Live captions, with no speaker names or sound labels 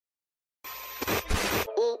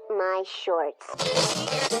my shorts.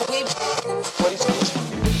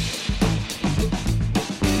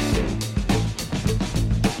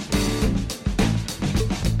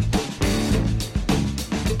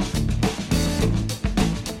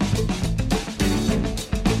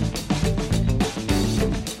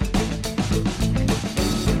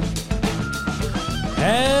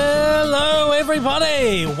 Hello,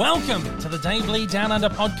 everybody. Welcome to the Dave Lee Down Under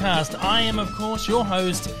podcast. I am, of course, your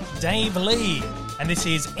host, Dave Lee, and this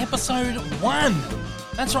is episode 1.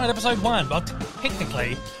 That's right, episode 1. But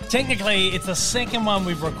technically, it's the second one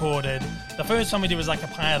we've recorded. The first one we did was like a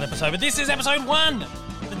pilot episode, but this is episode 1,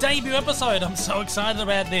 the debut episode. I'm so excited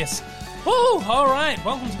about this. Woo! All right,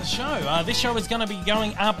 welcome to the show. This show is going to be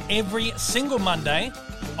going up every single Monday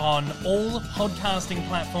on all podcasting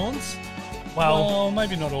platforms. Well,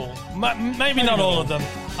 maybe not all. Maybe not all of them.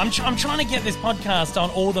 I'm trying to get this podcast on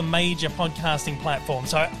all the major podcasting platforms.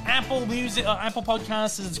 So Apple Music, Apple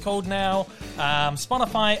Podcasts as it's called now,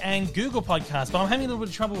 Spotify and Google Podcasts. But I'm having a little bit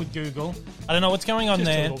of trouble with Google. I don't know what's going on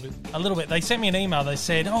Just there. a little bit. They sent me an email. They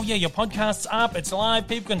said, oh yeah, your podcast's up. It's live.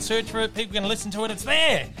 People can search for it. People can listen to it. It's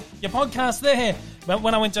there. Your podcast's there. But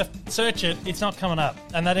when I went to search it, it's not coming up.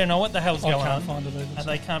 And they don't know what the hell's going on. I can't find it either. And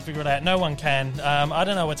they can't figure it out. No one can. I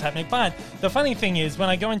don't know what's happening. But the funny thing is, when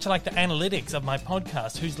I go into like the analytics of my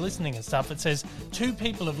podcast, who's listening and stuff, it says 2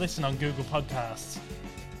 people have listened on Google Podcasts.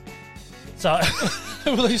 So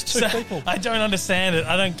Who are these two people? I don't understand it.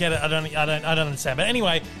 I don't get it. I don't understand. But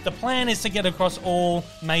anyway, the plan is to get across all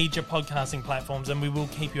major podcasting platforms, and we will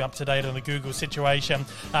keep you up to date on the Google situation.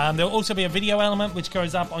 There'll also be a video element which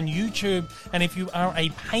goes up on YouTube, and if you are a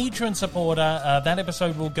patron supporter, that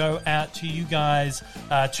episode will go out to you guys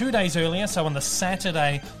 2 days earlier. So on the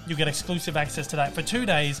Saturday, you get exclusive access to that for 2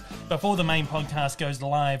 days before the main podcast goes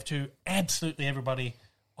live to absolutely everybody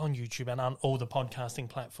on YouTube and on all the podcasting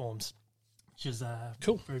platforms. Which is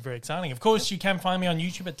cool. Very, very exciting. Of course, you can find me on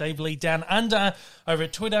YouTube at Dave Lee Down Under, over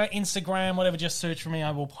at Twitter, Instagram, whatever. Just search for me.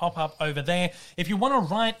 I will pop up over there. If you want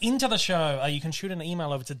to write into the show, you can shoot an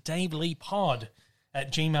email over to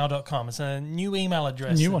daveleepod@gmail.com. It's a new email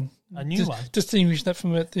address. New one. A new one. Distinguish that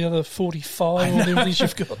from the other 45 or whatever it is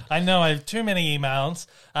you've got. I know, I have too many emails.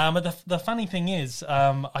 But the funny thing is,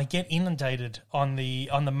 I get inundated on the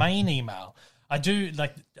main email. I do,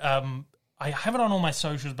 I have it on all my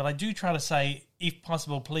socials, but I do try to say, if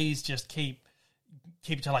possible, please just keep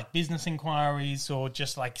it to like business inquiries or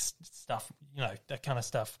just like stuff, that kind of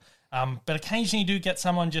stuff. But occasionally you do get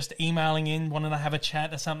someone just emailing in, wanting to have a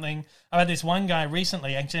chat or something. I had this one guy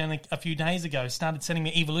recently, actually only a few days ago, started sending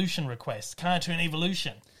me evolution requests, cartoon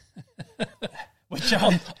evolution. Which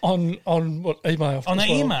on what, email? On the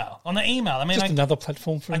email. I mean, just another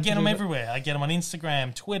platform for I him get to them do everywhere. I get them on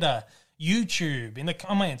Instagram, Twitter, YouTube, in the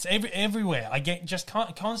comments, everywhere. I get just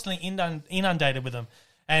constantly inundated with them.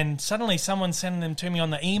 And suddenly someone's sending them to me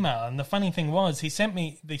on the email. And the funny thing was, he sent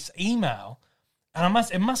me this email, and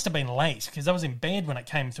it must have been late because I was in bed when it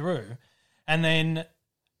came through. And then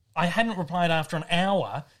I hadn't replied after an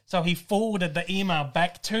hour, so he forwarded the email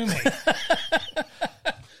back to me.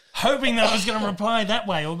 Hoping that I was going to reply that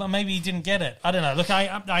way, or maybe he didn't get it. I don't know. Look,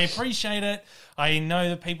 I appreciate it. I know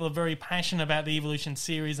that people are very passionate about the Evolution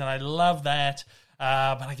series, and I love that.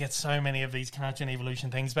 But I get so many of these cartoon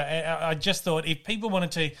Evolution things. But I just thought if people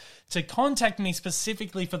wanted to contact me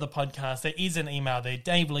specifically for the podcast, there is an email there,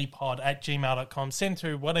 daveleepod@gmail.com. Send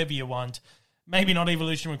through whatever you want. Maybe not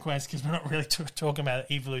Evolution requests because we're not really talking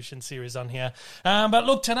about Evolution series on here. But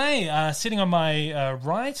look, today, sitting on my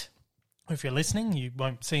right... If you're listening, you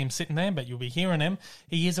won't see him sitting there, but you'll be hearing him.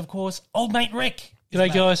 He is, of course, old mate Rick.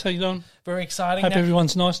 G'day, guys. How you doing? Very exciting. Hope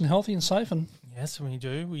everyone's nice and healthy and safe. And yes, we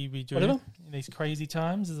do. We do. Whatever. In these crazy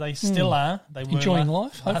times, as they still are. They were enjoying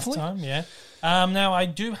life, last hopefully. time, yeah. Now, I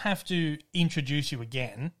do have to introduce you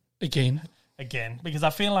again, because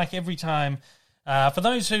I feel like every time, for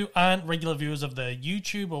those who aren't regular viewers of the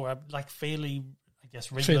YouTube or are like fairly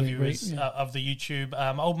regular viewers of the YouTube.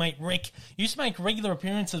 Old mate Rick used to make regular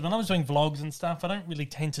appearances when I was doing vlogs and stuff. I don't really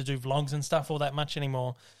tend to do vlogs and stuff all that much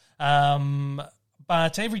anymore.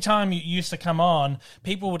 But every time you used to come on,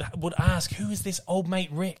 people would ask, "Who is this old mate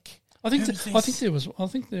Rick?" I think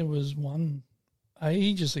there was one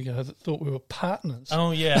ages ago that thought we were partners.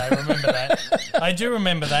 Oh yeah, I remember that. I do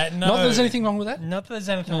remember that. No, not that there's anything wrong with that. Not that there's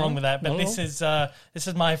anything wrong with that. But this is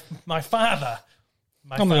my father.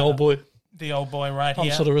 I'm the old boy. The old boy right here.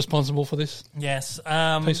 I'm sort of responsible for this. Yes.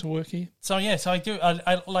 Piece of work here. So I do.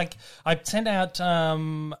 I sent out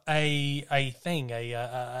a thing, a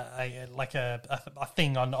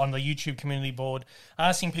thing on the YouTube community board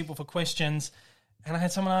asking people for questions, and I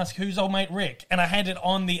had someone ask, "Who's old mate Rick?" And I had it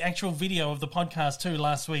on the actual video of the podcast too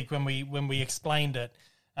last week when we explained it.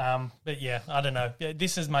 But yeah, I don't know.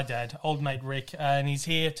 This is my dad, old mate Rick, and he's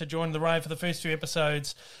here to join the ride for the first 2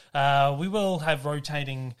 episodes. We will have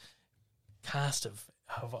rotating cast of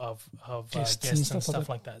guests and stuff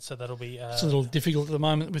like that. So that'll be it's a little difficult at the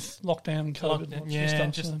moment with lockdown and COVID.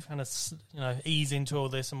 And just kind of ease into all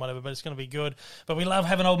this and whatever. But it's going to be good. But we love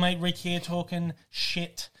having old mate Rick here talking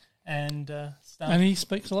shit and stuff. And he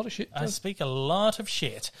speaks a lot of shit. I speak a lot of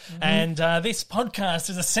shit, and this podcast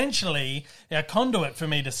is essentially a conduit for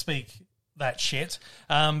me to speak that shit,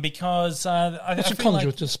 because I feel conduit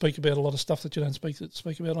like to speak about a lot of stuff that you don't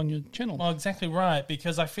speak about on your channel. Well, exactly right,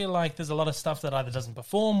 because I feel like there's a lot of stuff that either doesn't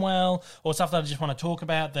perform well or stuff that I just want to talk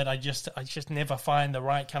about that I just never find the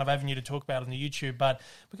right kind of avenue to talk about on the YouTube. But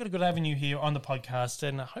we've got a good avenue here on the podcast,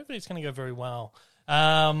 and hopefully it's going to go very well.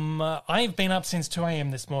 I've been up since 2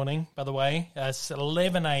 a.m. this morning, by the way. It's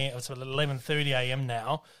 11 a.m. It's 11:30 a.m.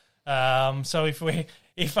 now. So if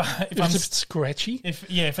it's scratchy,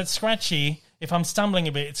 if it's scratchy, if I'm stumbling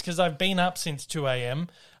a bit, it's because I've been up since 2 a.m.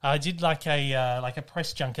 I did like a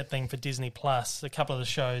press junket thing for Disney Plus. A couple of the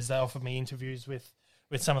shows, they offered me interviews with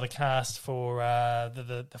some of the cast for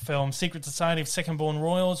the film Secret Society of Second Born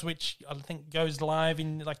Royals, which I think goes live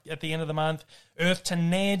in at the end of the month. Earth to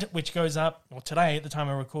Ned, which goes up today at the time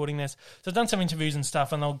of recording this. So I've done some interviews and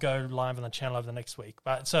stuff, and they'll go live on the channel over the next week.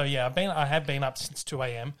 But so yeah, I have been up since 2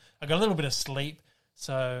 a.m. I got a little bit of sleep,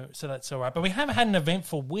 so that's all right. But we have had an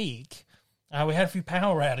eventful week. We had a few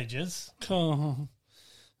power outages. Oh,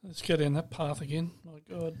 let's go down that path again. My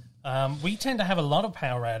God. We tend to have a lot of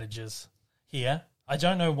power outages here. I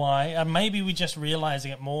don't know why. Maybe we're just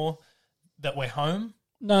realising it more that we're home.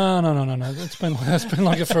 No. It's been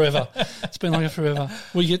like it forever. It's been like it forever.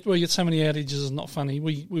 We get so many outages. It's not funny.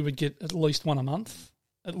 We would get at least one a month,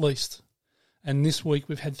 at least. And this week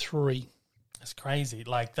we've had 3. It's crazy.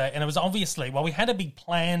 And it was obviously, we had a big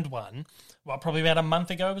planned one. Probably about a month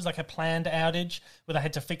ago, it was like a planned outage where they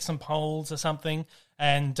had to fix some poles or something.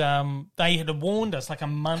 And they had warned us like a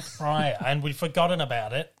month prior, and we'd forgotten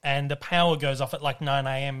about it. And the power goes off at like 9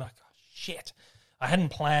 a.m. Like, oh, shit. I hadn't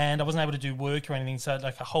planned. I wasn't able to do work or anything, so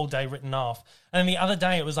like a whole day written off. And then the other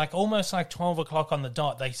day, it was like almost like 12 o'clock on the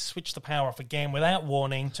dot. They switched the power off again without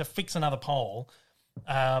warning to fix another pole.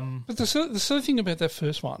 But the sort of thing about that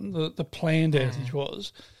first one, the planned outage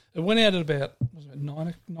was, it went out at about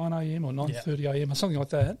 9 a.m. or 9:30 a.m. or something like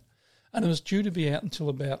that, and it was due to be out until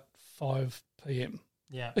about 5 p.m.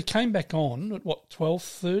 Yeah, it came back on at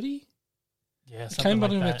 12:30. Yeah, it came back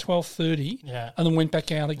on about 12:30. Yeah, and then went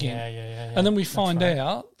back out again. Yeah. And then we find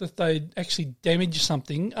out that they'd actually damaged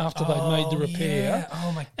something after they'd made the repair. Yeah.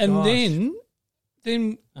 Oh my god! And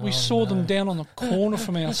then we saw them down on the corner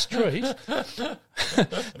from our street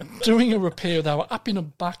doing a repair. They were up in a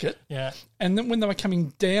bucket. Yeah. And then when they were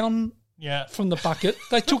coming down from the bucket,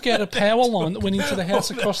 they took out a power line that went into the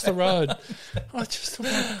house across the road. I just thought,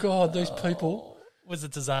 oh, my God, these people. It was a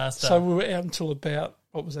disaster. So we were out until about,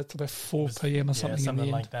 what was that, till about 4 p.m. or something. Yeah, something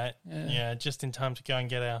in the like end. that. Yeah, just in time to go and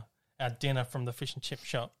get our dinner from the fish and chip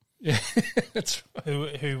shop. Yeah, that's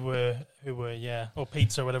right. Who were or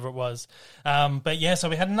pizza or whatever it was. But yeah, so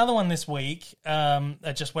we had another one this week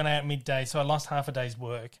that just went out midday, so I lost half a day's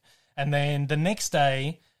work. And then the next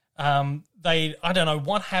day, I don't know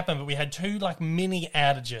what happened, but we had 2 like mini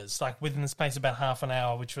outages, like within the space of about half an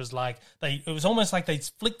hour, which was like it was almost like they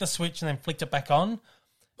flicked the switch and then flicked it back on.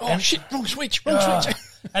 Oh shit! Wrong switch!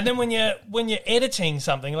 And then when you're editing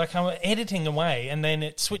something, like I'm editing away, and then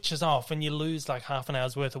it switches off, and you lose like half an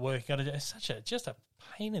hour's worth of work. It's just a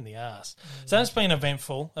pain in the ass. So that's been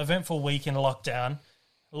eventful week in lockdown.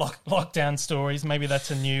 Lockdown stories. Maybe that's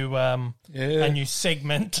a new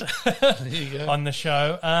segment on the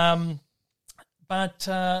show.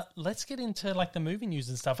 But let's get into like the movie news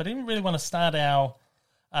and stuff. I didn't really want to start our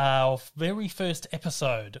very first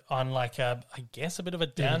episode on like I guess a bit of a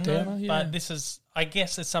downer, but this is, I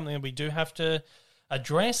guess, it's something that we do have to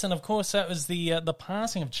address. And of course, that was the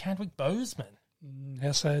passing of Chadwick Boseman.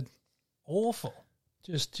 How sad! Awful.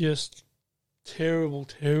 Just terrible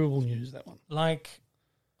news. That one. Like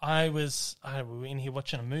we were in here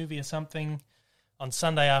watching a movie or something on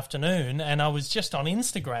Sunday afternoon, and I was just on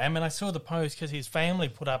Instagram, and I saw the post because his family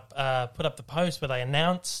put up the post where they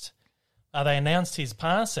announced his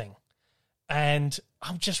passing, and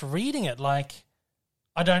I'm just reading it like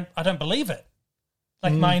I don't believe it.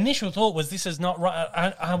 Like my initial thought was, this is not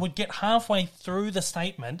right. I would get halfway through the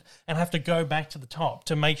statement and have to go back to the top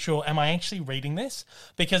to make sure, am I actually reading this?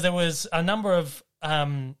 Because there was a number of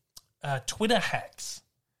Twitter hacks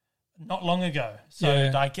not long ago. So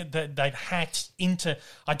they'd hacked into,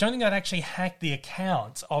 I don't think they'd actually hacked the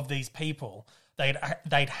accounts of these people.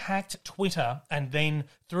 they'd hacked Twitter and then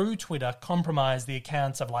through Twitter compromised the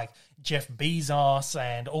accounts of like Jeff Bezos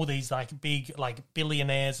and all these like big like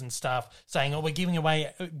billionaires and stuff, saying, "Oh, we're going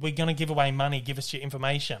to give away money. Give us your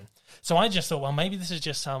information." So I just thought, well, maybe this is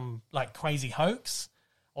just some like crazy hoax.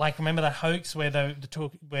 Like, remember that hoax where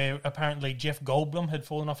where apparently Jeff Goldblum had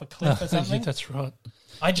fallen off a cliff or something? Yeah, that's right.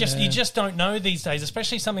 You just don't know these days,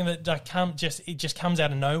 especially something that just comes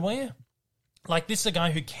out of nowhere. Like, this is a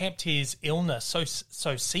guy who kept his illness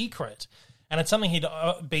so secret, and it's something he'd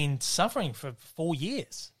been suffering for 4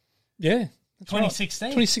 years. Yeah. 2016.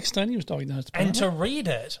 Right. 2016 he was diagnosed. And to read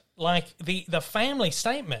it, like the family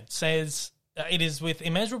statement says, it is with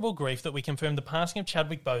immeasurable grief that we confirm the passing of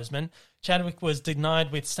Chadwick Boseman. Chadwick was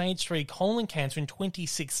diagnosed with stage 3 colon cancer in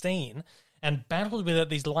 2016 and battled with it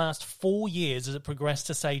these last 4 years as it progressed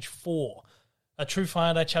to stage 4. A true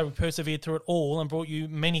fighter, Chadwick persevered through it all and brought you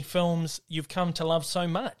many films you've come to love so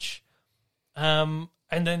much. And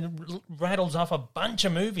then rattles off a bunch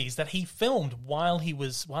of movies that he filmed while he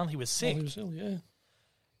was sick. While he was ill, yeah.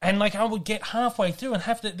 And like, I would get halfway through and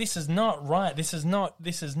have to, this is not right. This is not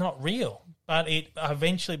real. But it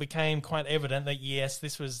eventually became quite evident that yes,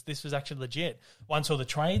 this was actually legit. Once all the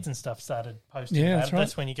trades and stuff started posting about it,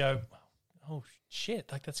 that's when you go, oh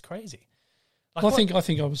shit, like that's crazy. Like, well, I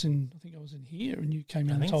think I was in here, and you came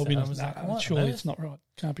in and told me, surely it's not right.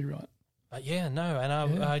 Can't be right. But yeah, no, and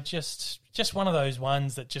I just one of those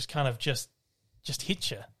ones that just kind of just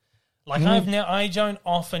hit you. Like I don't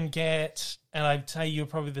often get, and I'd say you're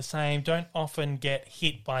probably the same, don't often get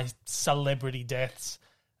hit by celebrity deaths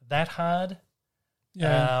that hard.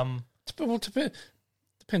 Yeah.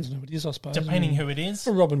 Depends on who it is, I suppose. Depending who it is.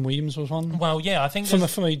 Robin Williams was one. Well, yeah, I think...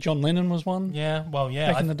 For me, John Lennon was one. Yeah, well,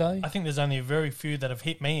 yeah. Back in the day. I think there's only a very few that have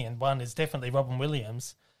hit me, and one is definitely Robin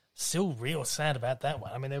Williams. Still real sad about that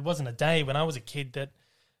one. I mean, there wasn't a day when I was a kid that,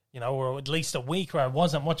 or at least a week where I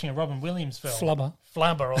wasn't watching a Robin Williams film. Flubber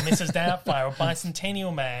or Mrs. Doubtfire or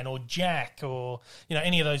Bicentennial Man or Jack or,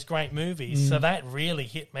 any of those great movies. So that really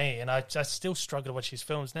hit me, and I still struggle to watch his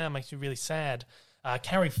films now. It makes me really sad.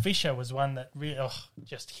 Carrie Fisher was one that really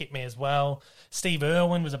just hit me as well. Steve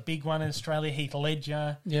Irwin was a big one in Australia. Heath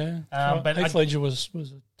Ledger. Yeah. But Heath Ledger was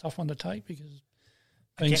a tough one to take because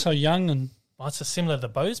being so young and... Well, it's similar to the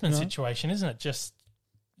Boseman situation, isn't it? Just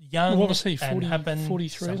young. Well, what was he?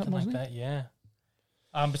 43, something like that. Yeah.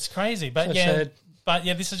 It's crazy, but so sad. But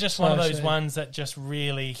yeah, this is just one of those ones that just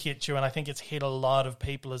really hit you, and I think it's hit a lot of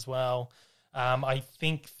people as well. I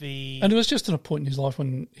think and it was just at a point in his life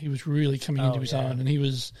when he was really coming into his own, and he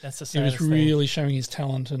was really showing his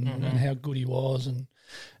talent and how good he was, and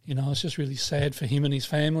it's just really sad for him and his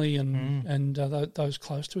family and those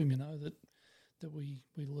close to him. That we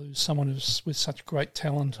lose someone who's with such great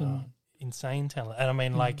talent and insane talent. And I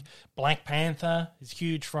mean, like Black Panther is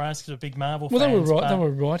huge for us because we're big Marvel fans. Well, they were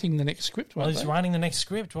writing the next script, weren't they? He's writing the next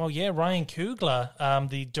script. Well, yeah, Ryan Coogler,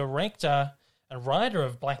 the director and writer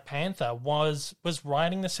of Black Panther, was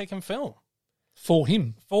writing the second film. For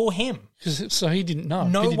him. So he didn't know.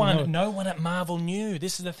 No one at Marvel knew.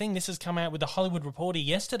 This is the thing. This has come out with the Hollywood Reporter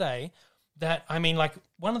yesterday. That, I mean, like,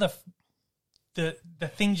 one of the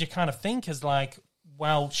things you kind of think is like,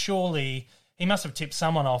 well, surely he must have tipped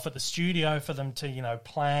someone off at the studio for them to,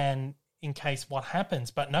 plan in case what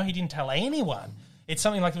happens. But no, he didn't tell anyone. It's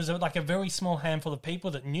something like there was a very small handful of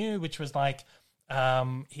people that knew, which was like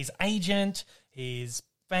his agent, his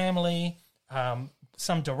family,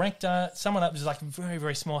 some director, someone that was like a very,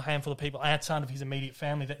 very small handful of people outside of his immediate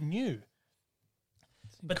family that knew.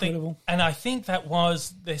 Incredible. And I think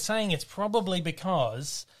they're saying it's probably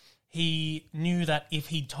because he knew that if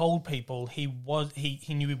he told people, he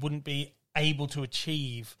knew he wouldn't be able to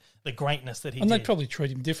achieve the greatness that he did. And they'd probably treat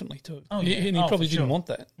him differently too. Oh, yeah. And he probably didn't want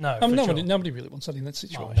that. No, nobody really wants that in that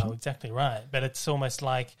situation. Oh, no, exactly right. But it's almost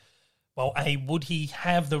like, well, would he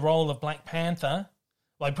have the role of Black Panther?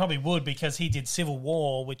 Well, he probably would because he did Civil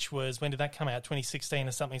War, which was, when did that come out? 2016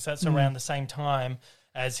 or something. So that's around the same time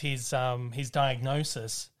as his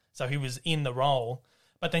diagnosis. So he was in the role.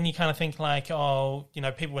 But then you kind of think like,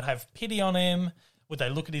 people would have pity on him. Would they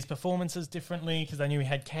look at his performances differently because they knew he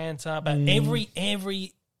had cancer? But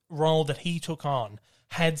every role that he took on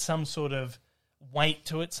had some sort of weight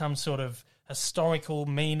to it, some sort of historical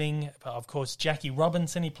meaning. Of course, Jackie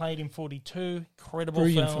Robinson, he played in 42, incredible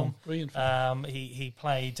film. Brilliant film. He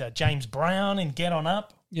played James Brown in Get On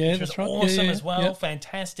Up, which was that's right. awesome as well,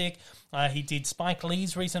 fantastic. He did Spike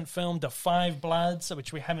Lee's recent film, The Five Bloods,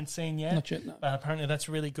 which we haven't seen yet. Not yet, no. But apparently that's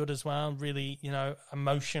really good as well, really,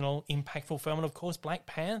 emotional, impactful film. And, of course, Black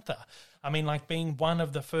Panther. I mean, like, being one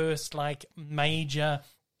of the first, like, major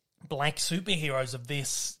black superheroes of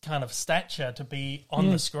this kind of stature to be on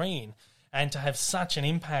the screen. and to have such an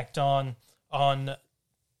impact on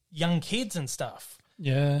young kids and stuff.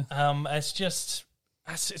 Yeah.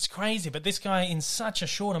 It's crazy. But this guy, in such a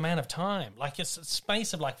short amount of time, like it's a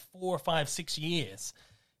space of like 4 or 5, 6 years,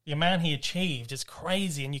 the amount he achieved is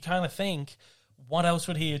crazy. And you kind of think, what else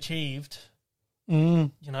would he achieved?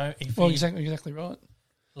 You know, if exactly right.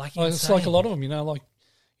 Like it's like a lot of them,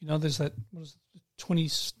 there's that, what is it, 20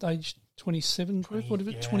 stage 27 group, what is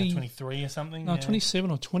it, 23 or something? No,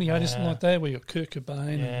 27 or 28 or something like that, where you've got Kurt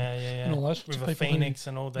Cobain and all those River people. Phoenix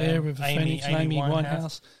and all that. Yeah, River Phoenix and Amy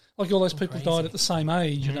Winehouse. Like all those people died at the same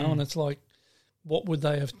age, and it's like, what would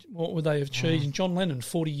they have achieved? And John Lennon,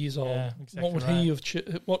 40 years old, exactly what would he have?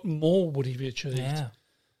 What more would he have achieved? Yeah.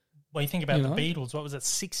 Well, you think about the Beatles. What was it?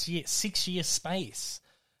 6 year space.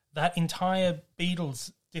 That entire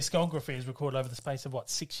Beatles discography is recorded over the space of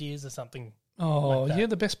 6 years or something. Oh, like that.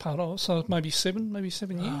 the best part of, so maybe 7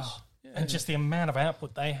 years. Yeah. And just the amount of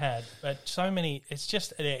output they had. But so many,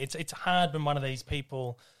 it's hard when one of these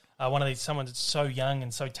people, someone that's so young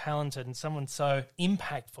and so talented and someone so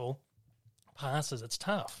impactful passes. It's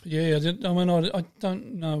tough. Yeah, I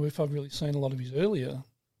don't know if I've really seen a lot of his earlier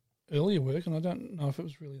work, and I don't know if it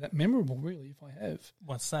was really that memorable, really, if I have.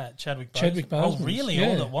 What's that? Chadwick Boseman. Oh, really?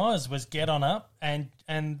 Yeah. All it was Get On Up and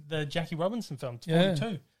the Jackie Robinson film, 42.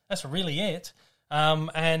 Yeah. That's really it.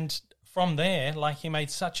 And from there, like, he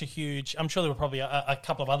made such a huge... I'm sure there were probably a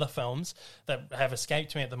couple of other films that have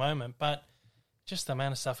escaped me at the moment, but just the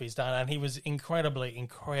amount of stuff he's done, and he was incredibly,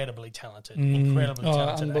 incredibly talented.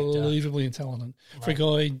 Unbelievably talented. Right. For a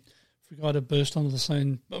guy to burst onto the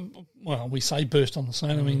scene, well, we say burst on the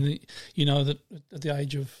scene. I mean, that at the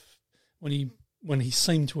age of when he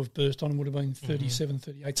seemed to have burst on, would have been 37,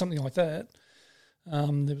 38, something like that.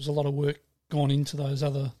 There was a lot of work gone into those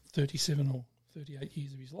other 37 or 38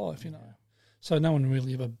 years of his life, So no one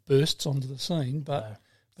really ever bursts onto the scene, but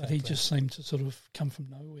he just seemed to sort of come from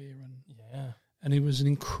nowhere, and he was an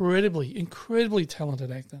incredibly, incredibly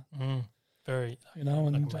talented actor. Very,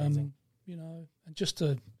 and just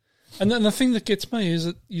a. And then the thing that gets me is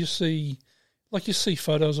that you see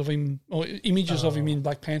photos of him or images of him in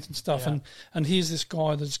Black Panther and stuff, and here's this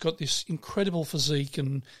guy that's got this incredible physique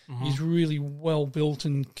and he's really well built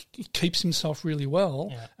and keeps himself really well.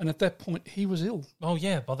 Yeah. And at that point, he was ill. Oh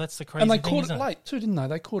yeah, well that's the crazy. And they thing, caught it late too, didn't they?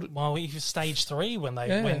 They caught it. Well, he was stage 3 when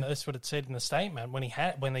that's what it said in the statement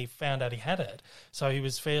when they found out he had it. So he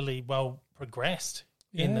was fairly well progressed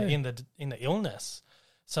in the illness.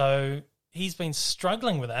 So he's been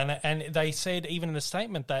struggling with it, and they said even in the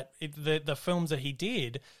statement that the films that he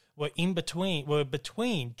did were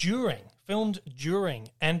filmed during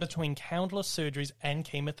and between countless surgeries and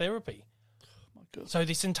chemotherapy. Oh my God. So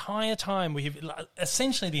this entire time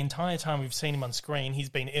essentially the entire time we've seen him on screen, he's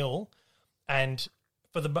been ill, and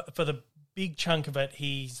for the big chunk of it,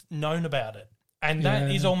 he's known about it, and that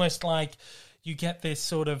is almost like you get this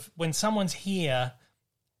sort of when someone's here.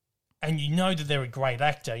 And you know that they're a great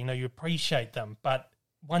actor, you appreciate them. But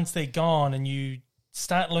once they're gone and you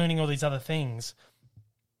start learning all these other things,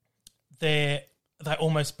 they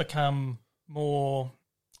almost become more,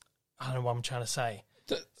 I don't know what I'm trying to say.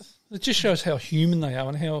 It just shows how human they are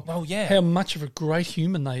and how much of a great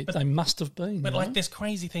human they must have been. But like this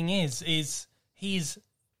crazy thing is he's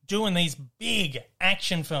doing these big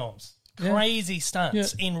action films, crazy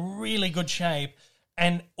stunts in really good shape,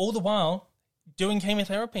 and all the while doing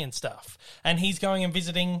chemotherapy and stuff, and he's going and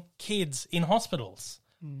visiting kids in hospitals,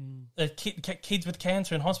 kids with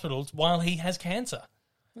cancer in hospitals while he has cancer.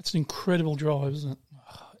 That's an incredible drive, isn't it?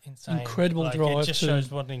 Oh, insane. Incredible drive. It just shows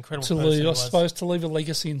what an incredible person he was. I suppose to leave a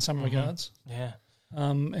legacy in some regards. Yeah.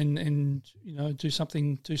 And do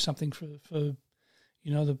something for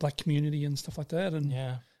the black community and stuff like that. And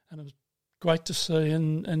and it was great to see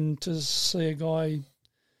and to see a guy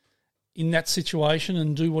in that situation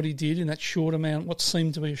and do what he did in that what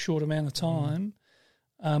seemed to be a short amount of time,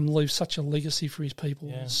 leave such a legacy for his people.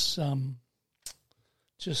 Yeah. It's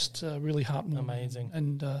really heartwarming. Amazing.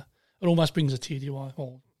 And it almost brings a tear to your eye.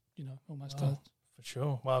 Well, almost does. For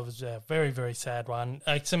sure. Well, it was a very, very sad one.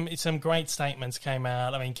 Some great statements came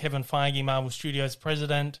out. I mean, Kevin Feige, Marvel Studios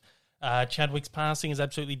president, Chadwick's passing is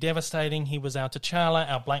absolutely devastating. He was our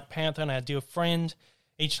T'Challa, our Black Panther, and our dear friend.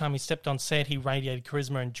 Each time he stepped on set, he radiated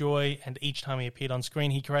charisma and joy, and each time he appeared on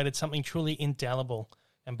screen, he created something truly indelible,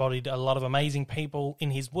 embodied a lot of amazing people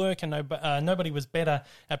in his work, and nobody was better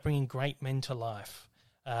at bringing great men to life.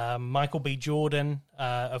 Michael B. Jordan,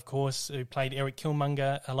 of course, who played Eric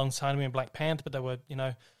Killmonger alongside him in Black Panther, but they were,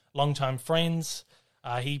 longtime friends.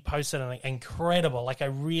 He posted an incredible, like a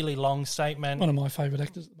really long statement. One of my favourite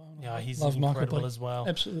actors at the moment. Yeah, he's love incredible as well.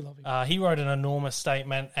 Absolutely love him. He wrote an enormous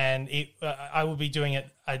statement, and I would be doing it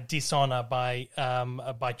a dishonour by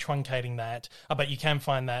truncating that. But you can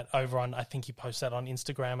find that over on, I think he posted that on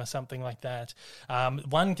Instagram or something like that.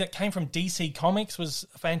 One that came from DC Comics was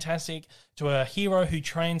fantastic. To a hero who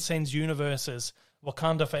transcends universes,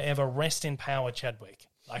 Wakanda forever, rest in power, Chadwick.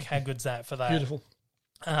 Like, how good's that for that? Beautiful.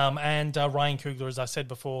 And Ryan Coogler, as I said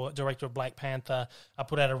before, director of Black Panther,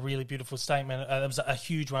 put out a really beautiful statement. It was a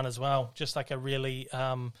huge one as well, just like a really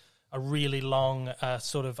long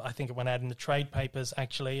sort of, I think it went out in the trade papers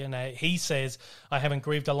actually. And he says, I haven't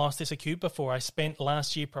grieved a loss this acute before. I spent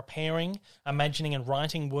last year preparing, imagining and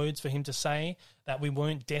writing words for him to say that we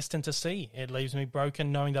weren't destined to see. It leaves me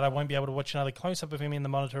broken knowing that I won't be able to watch another close-up of him in the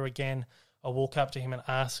monitor again. I'll walk up to him and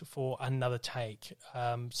ask for another take.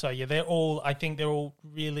 So yeah, I think they're all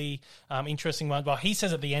really interesting ones. Well, he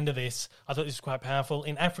says at the end of this, I thought this was quite powerful.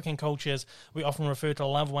 In African cultures, we often refer to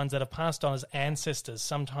loved ones that have passed on as ancestors.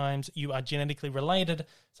 Sometimes you are genetically related,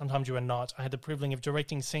 sometimes you are not. I had the privilege of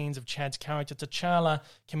directing scenes of Chad's character T'Challa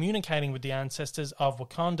communicating with the ancestors of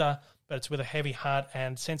Wakanda, but it's with a heavy heart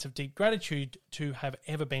and sense of deep gratitude to have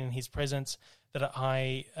ever been in his presence that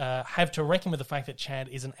I have to reckon with the fact that Chad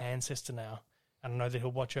is an ancestor now. And I know that he'll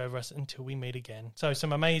watch over us until we meet again. So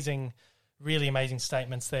some amazing, really amazing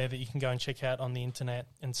statements there that you can go and check out on the internet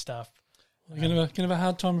and stuff. You're going to have a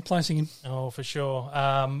hard time replacing him. Oh, for sure.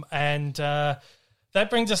 And that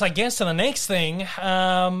brings us, I guess, to the next thing.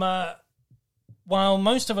 While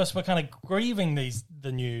most of us were kind of grieving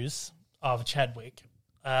the news of Chadwick,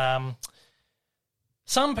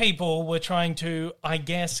 some people were trying to, I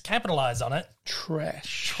guess, capitalize on it.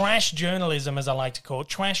 Trash journalism, as I like to call it.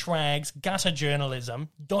 Trash rags, gutter journalism,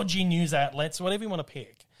 dodgy news outlets, whatever you want to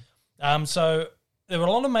pick. So there were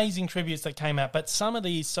a lot of amazing tributes that came out, but some of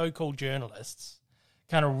these so-called journalists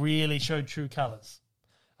kind of really showed true colours.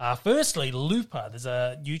 Firstly, Looper. There's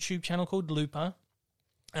a YouTube channel called Looper.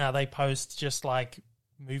 They post just like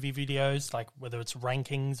movie videos, like whether it's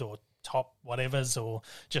rankings or top whatevers or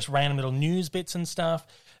just random little news bits and stuff.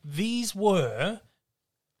 These were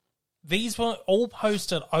all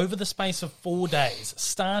posted over the space of 4 days,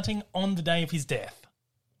 starting on the day of his death.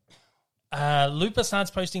 Looper starts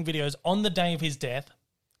posting videos on the day of his death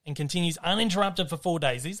and continues uninterrupted for 4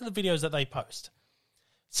 days. These are the videos that they post.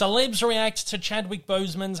 Celebs react to Chadwick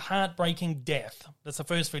Boseman's heartbreaking death. That's the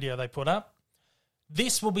first video they put up.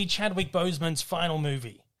 This will be Chadwick Boseman's final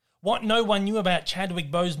movie. What no one knew about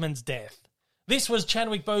Chadwick Boseman's death. This was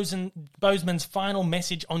Chadwick Boseman's final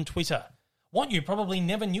message on Twitter. What you probably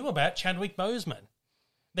never knew about Chadwick Boseman.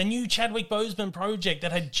 The new Chadwick Boseman project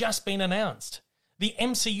that had just been announced. The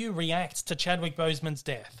MCU reacts to Chadwick Boseman's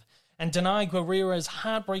death. And Danai Gurira's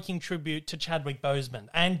heartbreaking tribute to Chadwick Boseman.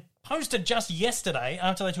 And posted just yesterday,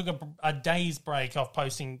 after they took a day's break off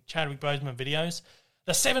posting Chadwick Boseman videos,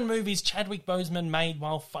 the 7 movies Chadwick Boseman made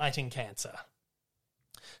while fighting cancer.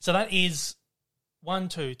 So that is 1,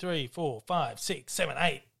 2, 3, 4, 5, 6, 7,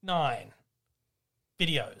 8, 9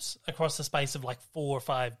 videos across the space of like 4 or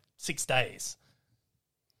 5, 6 days.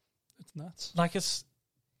 It's nuts.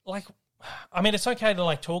 It's okay to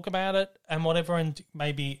like talk about it and whatever, and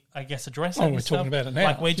maybe I guess address it. Oh, we're talking about it now,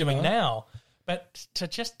 like we're doing now. But to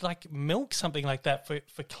just like milk something like that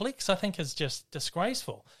for clicks, I think is just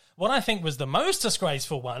disgraceful. What I think was the most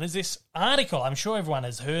disgraceful one is this article. I'm sure everyone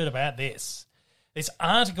has heard about this. This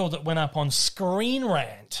article that went up on Screen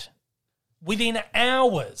Rant within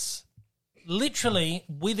hours, literally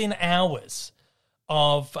within hours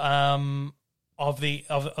of the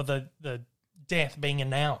death being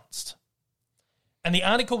announced. And the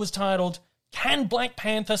article was titled, "Can Black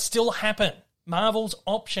Panther Still Happen? Marvel's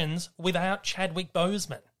Options Without Chadwick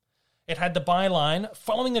Boseman." It had the byline,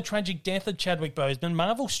 "Following the tragic death of Chadwick Boseman,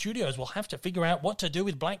 Marvel Studios will have to figure out what to do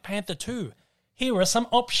with Black Panther 2. Here are some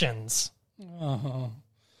options." Oh,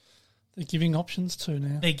 they're giving options too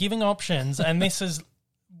now. They're giving options, and this is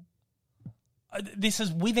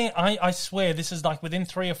within, I swear, this is like within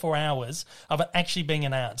 3 or 4 hours of it actually being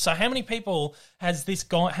announced. So how many people has this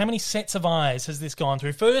gone, how many sets of eyes has this gone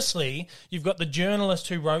through? Firstly, you've got the journalist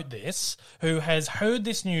who wrote this, who has heard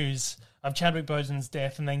this news of Chadwick Boseman's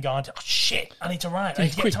death and then gone, oh shit, I need to write, I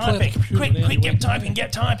need to get typing. Quick, get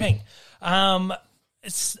typing. And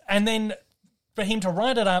then for him to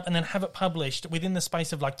write it up and then have it published within the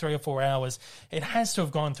space of like 3 or 4 hours, it has to have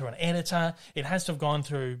gone through an editor. It has to have gone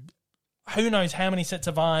through who knows how many sets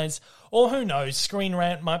of eyes, or who knows, Screen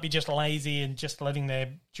Rant might be just lazy and just letting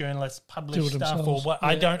their journalists publish stuff or what.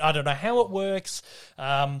 Yeah. I don't know how it works.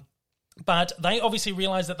 But they obviously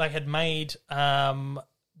realized that they had made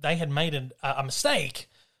they had made a mistake,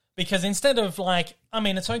 because instead of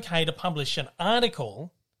it's okay to publish an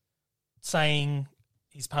article saying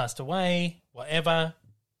he's passed away, whatever,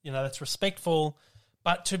 that's respectful,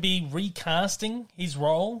 but to be recasting his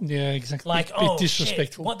role, yeah, exactly, bit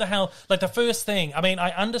disrespectful. Shit, what the hell? The first thing,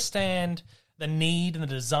 I understand the need and the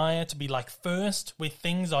desire to be first with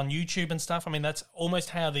things on YouTube and stuff. That's almost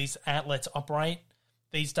how these outlets operate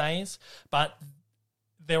these days. But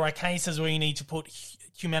there are cases where you need to put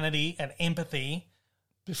humanity and empathy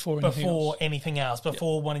before anything else,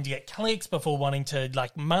 before wanting to get clicks, before wanting to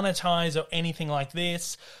monetize or anything like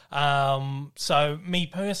this. So me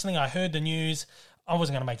personally, I heard the news. I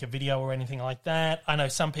wasn't going to make a video or anything like that. I know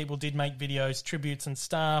some people did make videos, tributes and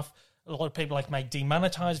stuff. A lot of people make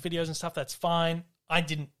demonetized videos and stuff. That's fine. I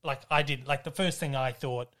didn't. The first thing I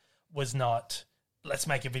thought was not, let's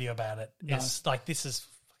make a video about it. No. It's this is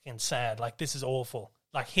fucking sad. This is awful.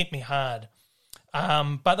 Hit me hard.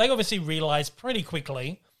 But they obviously realized pretty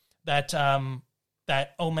quickly that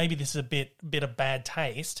maybe this is a bit of bad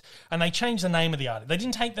taste, and they changed the name of the article. They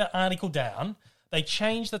didn't take the article down. They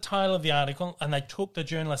changed the title of the article, and they took the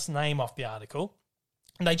journalist's name off the article,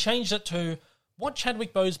 and they changed it to What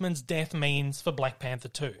Chadwick Boseman's Death Means for Black Panther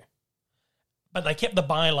 2. But they kept the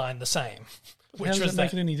byline the same. How does it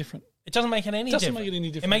make it any different? It doesn't make it any different. It doesn't make it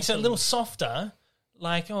any different. It makes it a little softer,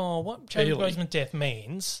 what Chadwick Boseman's death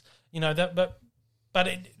means, but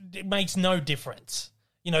it makes no difference.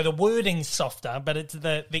 The wording's softer, but it's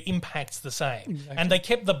the impact's the same. Exactly. And they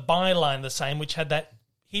kept the byline the same, which had that,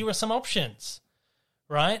 here are some options.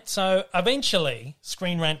 Right? So eventually,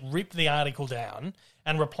 Screen Rant ripped the article down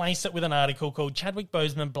and replaced it with an article called Chadwick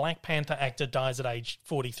Boseman, Black Panther actor, dies at age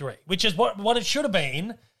 43, which is what it should have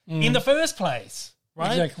been in the first place.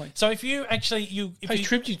 Right? Exactly. So if you actually... pay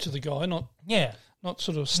tribute to the guy, not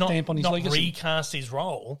sort of stamp on his legacy. Not recast his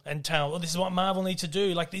role and tell, this is what Marvel need to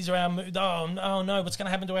do. These are our... Oh, no, what's going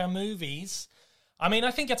to happen to our movies?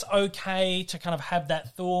 I think it's okay to kind of have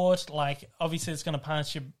that thought. Obviously, it's going to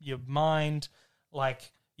pass your mind.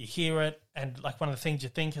 You hear it, and one of the things you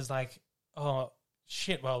think is oh,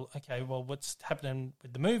 shit, what's happening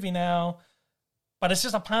with the movie now? But it's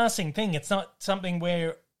just a passing thing. It's not something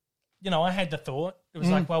where, I had the thought. It was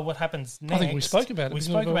what happens next? I think we spoke about it. We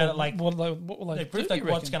spoke about it what will they do,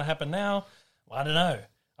 what's going to happen now? Well, I don't know.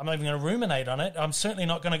 I'm not even going to ruminate on it. I'm certainly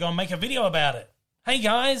not going to go and make a video about it. Hey,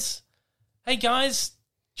 guys,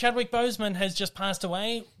 Chadwick Boseman has just passed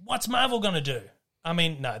away. What's Marvel going to do?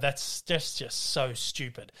 No, that's just so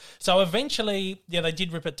stupid. So eventually, they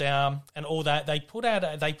did rip it down and all that. They put out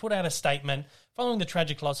a statement following the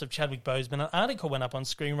tragic loss of Chadwick Boseman. An article went up on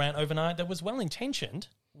Screen Rant overnight that was well-intentioned,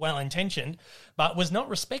 but was not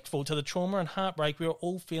respectful to the trauma and heartbreak we are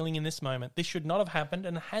all feeling in this moment. This should not have happened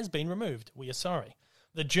and has been removed. We are sorry.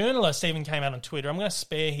 The journalist even came out on Twitter. I'm going to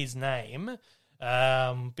spare his name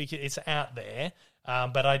because it's out there,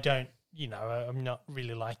 but I don't... I'm not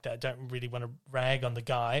really like that. I don't really want to rag on the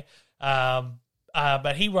guy.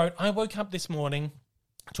 But he wrote, I woke up this morning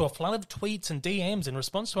to a flood of tweets and DMs in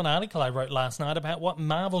response to an article I wrote last night about what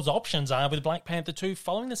Marvel's options are with Black Panther 2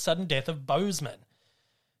 following the sudden death of Boseman.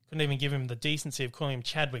 Couldn't even give him the decency of calling him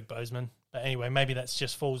Chadwick Boseman. But anyway, maybe that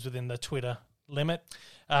just falls within the Twitter limit.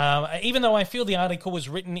 Even though I feel the article was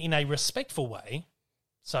written in a respectful way,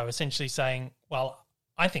 so essentially saying, well,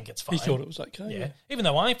 I think it's fine. He thought it was okay. Yeah. Even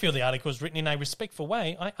though I feel the article was written in a respectful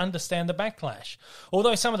way, I understand the backlash.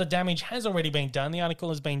 Although some of the damage has already been done, the article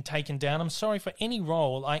has been taken down. I'm sorry for any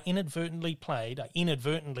role I inadvertently played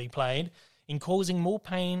in causing more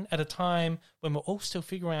pain at a time when we're all still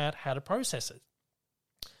figuring out how to process it.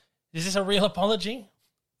 Is this a real apology?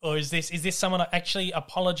 Or is this someone actually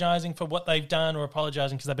apologising for what they've done or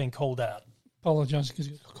apologising because they've been called out? Apologising because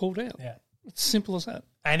you got called out. Yeah. It's simple as that.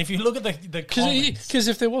 And if you look at the comments... Because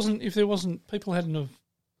if there wasn't, people hadn't have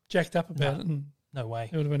jacked up about it and no way.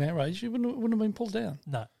 It would have been outraged. It wouldn't have been pulled down.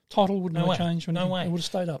 No. Title wouldn't have changed. No way. It would have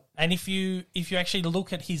stayed up. And if you actually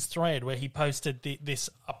look at his thread where he posted this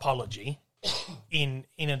apology in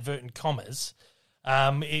inadvertent commas,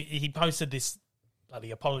 he posted this bloody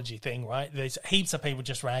apology thing, right? There's heaps of people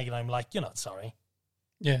just ragging him like, you're not sorry.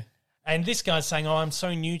 Yeah. And this guy's saying, "Oh, I'm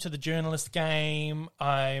so new to the journalist game.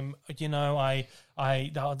 I'm so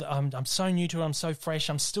new to it. I'm so fresh.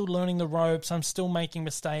 I'm still learning the ropes. I'm still making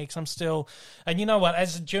mistakes. And you know what?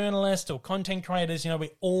 As a journalist or content creators, we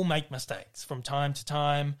all make mistakes from time to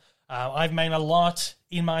time. I've made a lot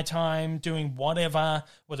in my time doing whatever,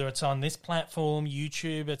 whether it's on this platform,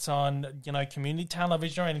 YouTube, it's on community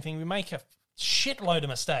television or anything. We make a shitload of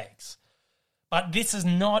mistakes, but this is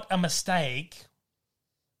not a mistake."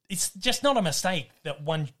 It's just not a mistake that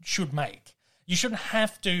one should make. You shouldn't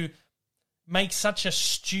have to make such a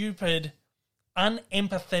stupid,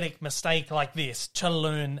 unempathetic mistake like this to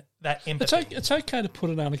learn that empathy? It's okay to put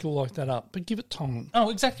an article like that up, but give it time. Oh,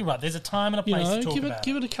 exactly right. There's a time and a place to talk about it.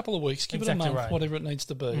 Give it a couple of weeks, give it a month, whatever it needs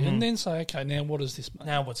to be, and then say, okay, now what does this mean?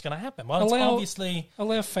 Now what's going to happen? Well, it's obviously...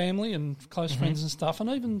 Allow family and close friends and stuff, and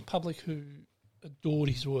even public who adored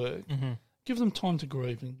his work, give them time to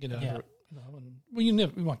grieve and get over it. We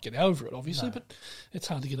won't get over it, obviously, but it's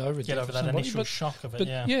hard to get over it. Get over that initial shock of it,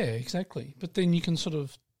 yeah, exactly. But then you can sort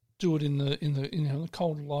of do it in the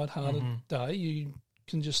cold, light-hearted day. You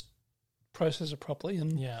can just process it properly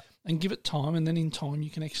and give it time, and then in time you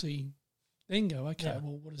can actually then go, okay,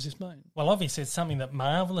 well, what does this mean? Well, obviously it's something that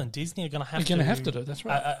Marvel and Disney are going to have to do. That's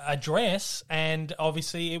right. Address, and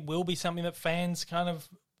obviously it will be something that fans kind of,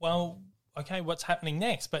 well, okay, what's happening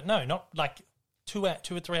next? But no, not like 2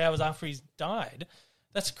 or 3 hours after he's died.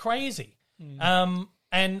 That's crazy.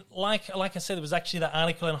 And like I said, there was actually that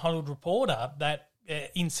article in Hollywood Reporter that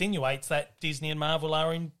insinuates that Disney and Marvel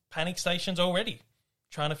are in panic stations already,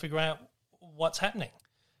 trying to figure out what's happening.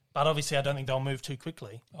 But obviously I don't think they'll move too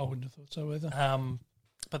quickly. I wouldn't have thought so either.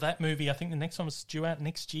 But that movie, I think the next one was due out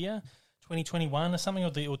next year, 2021 or something, or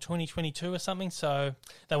 2022 or something. So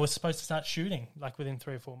they were supposed to start shooting like within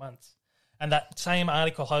 3 or 4 months. And that same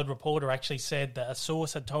article, Hollywood Reporter, actually said that a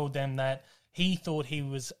source had told them that he thought he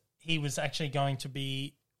was actually going to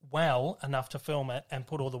be well enough to film it and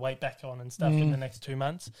put all the weight back on and stuff in the next 2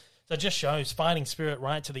 months. So it just shows fighting spirit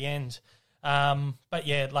right to the end. But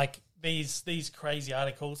yeah, like these crazy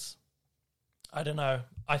articles, I don't know.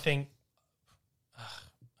 I think,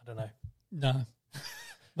 I don't know. No.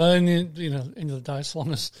 But in the end of the day, as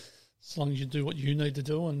long as you do what you need to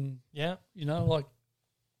do and, like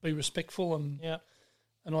be respectful and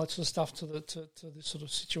all that sort of stuff to this sort of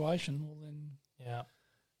situation, well then... Yeah.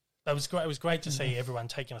 It was great. It was great to see everyone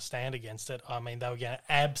taking a stand against it. I mean, they were getting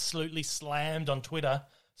absolutely slammed on Twitter.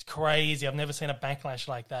 It's crazy. I've never seen a backlash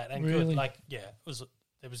like that. And really? Good.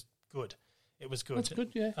 It was good. It was good. That's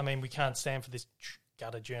good. Yeah. I mean, we can't stand for this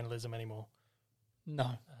gutter journalism anymore.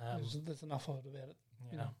 No, there's enough of it about it.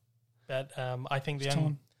 Yeah. But I think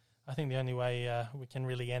the only way we can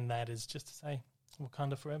really end that is just to say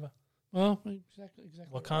Wakanda forever. Well, exactly.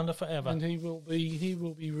 Wakanda forever, and he will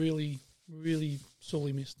be really, really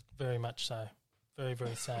sorely missed. Very much so. Very,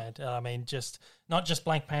 very sad. I mean, not just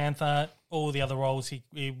Black Panther, all the other roles he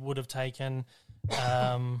would have taken.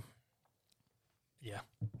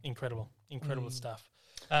 Incredible stuff.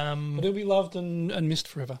 But he'll be loved and missed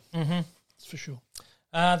forever. That's for sure.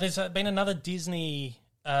 There's been another Disney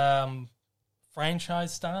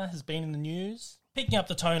franchise star has been in the news. Picking up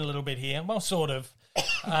the tone a little bit here. Well, sort of.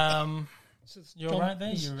 You're right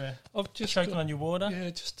there? You're I've just choking on your water?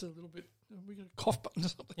 Yeah, just a little bit. Have we got a cough button or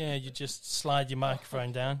something? Yeah, you just slide your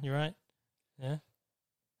microphone down. You right? Yeah?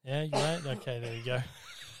 Yeah, you right? Okay, there you go.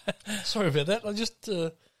 Sorry about that. I just...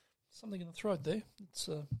 something in the throat there. It's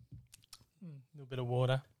a little bit of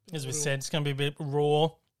water. As we said, it's going to be a bit raw.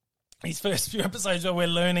 These first few episodes where we're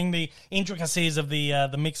learning the intricacies of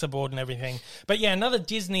the mixer board and everything. But yeah, another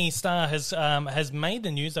Disney star has made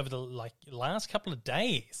the news over the last couple of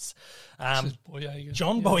days. Boyega.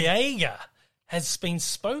 John Boyega has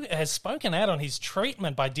spoken out on his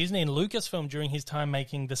treatment by Disney and Lucasfilm during his time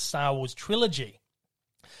making the Star Wars trilogy.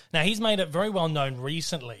 Now, he's made it very well known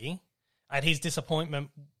recently at his disappointment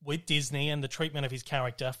with Disney and the treatment of his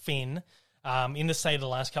character, Finn, in the state of the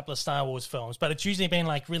last couple of Star Wars films. But it's usually been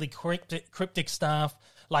like really cryptic stuff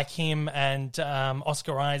like him and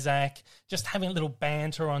Oscar Isaac, just having a little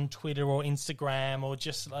banter on Twitter or Instagram, or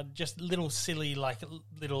just little silly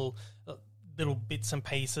little bits and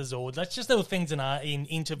pieces, or that's just little things in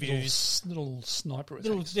interviews, little sniper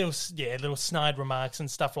attacks. little snide remarks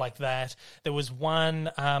and stuff like that. There was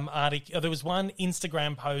one there was one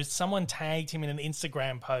Instagram post. Someone tagged him in an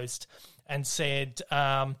Instagram post and said,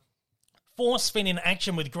 "Force Finn in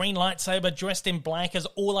action with green lightsaber, dressed in black, is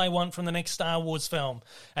all I want from the next Star Wars film."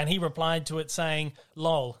 And he replied to it saying,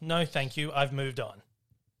 "Lol, no thank you, I've moved on."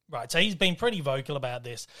 Right, so he's been pretty vocal about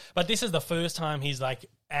this, but this is the first time he's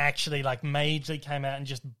actually majorly came out and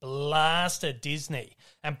just blasted Disney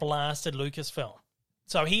and blasted Lucasfilm.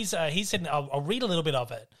 So he said, I'll read a little bit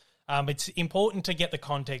of it. It's important to get the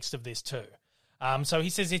context of this too. So he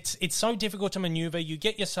says it's so difficult to maneuver. You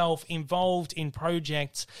get yourself involved in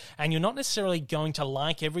projects and you're not necessarily going to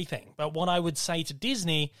like everything. But what I would say to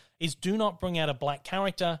Disney is do not bring out a black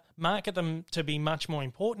character, market them to be much more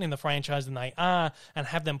important in the franchise than they are, and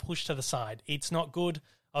have them pushed to the side. It's not good.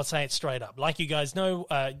 I'll say it straight up. Like you guys know,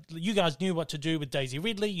 you guys knew what to do with Daisy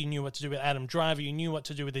Ridley. You knew what to do with Adam Driver. You knew what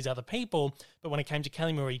to do with these other people. But when it came to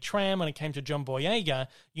Kelly Marie Tran, when it came to John Boyega,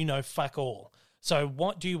 fuck all. So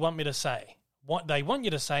what do you want me to say? What they want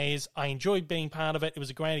you to say is, I enjoyed being part of it. It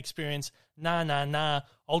was a great experience. Nah.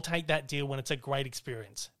 I'll take that deal when it's a great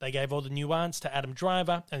experience. They gave all the nuance to Adam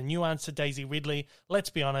Driver and the nuance to Daisy Ridley.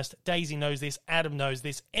 Let's be honest. Daisy knows this. Adam knows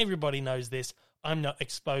this. Everybody knows this. I'm not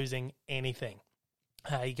exposing anything.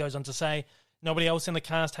 He goes on to say, nobody else in the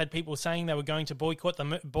cast had people saying they were going to boycott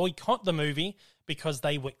the movie because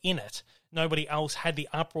they were in it. Nobody else had the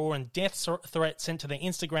uproar and death threat sent to their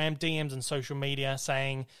Instagram, DMs, and social media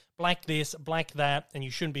saying, black this, black that, and you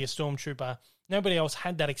shouldn't be a stormtrooper. Nobody else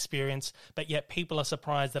had that experience, but yet people are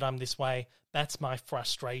surprised that I'm this way. That's my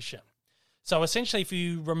frustration. So essentially, if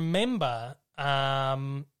you remember,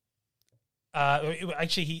 actually,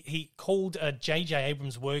 he called J.J.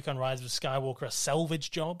 Abrams' work on Rise of Skywalker a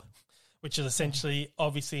salvage job, which is essentially,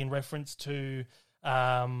 obviously, in reference to,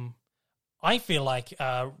 I feel like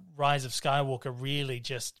Rise of Skywalker really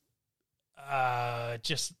just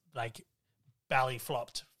like belly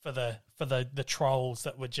flopped for the trolls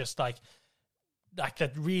that were just like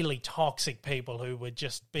the really toxic people who were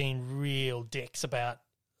just being real dicks about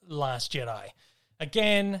Last Jedi.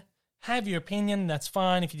 Again, have your opinion, that's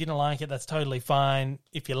fine. If you didn't like it, that's totally fine.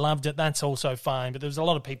 If you loved it, that's also fine. But there's a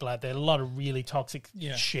lot of people out there, a lot of really toxic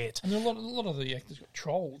shit. And a lot of the actors got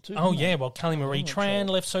trolled too. Oh, yeah. Well, Kelly Marie Tran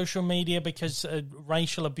left social media because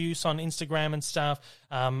racial abuse on Instagram and stuff.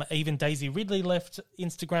 Even Daisy Ridley left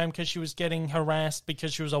Instagram because she was getting harassed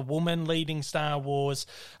because she was a woman leading Star Wars.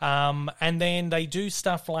 And then they do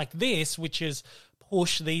stuff like this, which is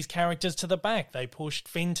push these characters to the back. They pushed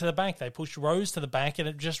Finn to the back. They pushed Rose to the back, and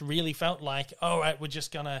it just really felt like, all right, we're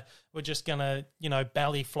just gonna,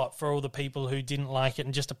 belly flop for all the people who didn't like it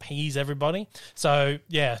and just appease everybody. So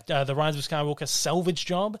yeah, the Rise of Skywalker salvage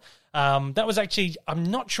job. That was actually, I'm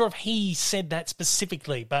not sure if he said that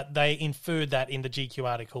specifically, but they inferred that in the GQ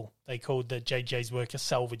article. They called the JJ's work a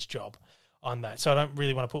salvage job on that. So I don't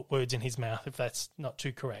really want to put words in his mouth if that's not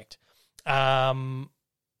too correct.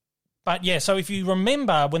 But yeah, so if you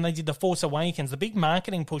remember when they did The Force Awakens, the big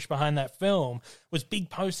marketing push behind that film was big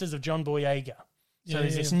posters of John Boyega. So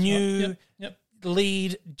there's this new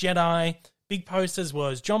lead Jedi. Big posters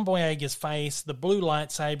was John Boyega's face, the blue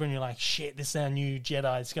lightsaber, and you're like, shit, this is our new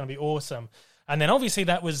Jedi. It's going to be awesome. And then obviously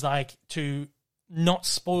that was like to not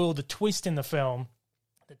spoil the twist in the film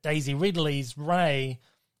that Daisy Ridley's Rey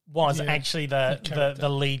was actually the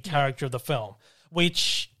lead character of the film,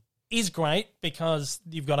 which is great because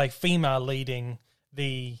you've got a female leading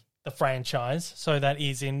the franchise. So that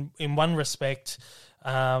is in one respect,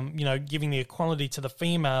 giving the equality to the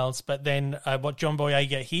females. But then what John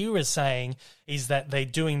Boyega here is saying is that they're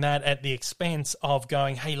doing that at the expense of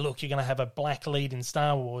going, hey, look, you're going to have a black lead in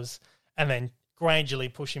Star Wars, and then gradually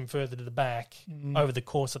push him further to the back over the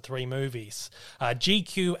course of 3 movies.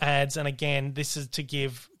 GQ adds, and again, this is to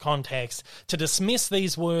give context, to dismiss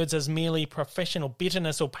these words as merely professional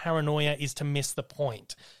bitterness or paranoia is to miss the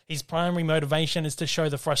point. His primary motivation is to show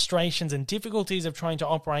the frustrations and difficulties of trying to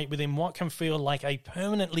operate within what can feel like a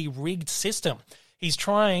permanently rigged system. He's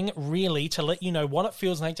trying, really, to let you know what it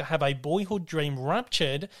feels like to have a boyhood dream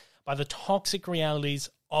ruptured by the toxic realities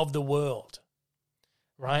of the world.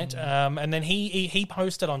 Right, and then he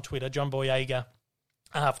posted on Twitter, John Boyega,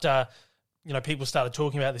 after people started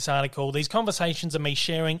talking about this article. These conversations of me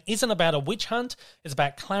sharing isn't about a witch hunt. It's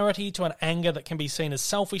about clarity to an anger that can be seen as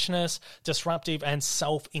selfishness, disruptive, and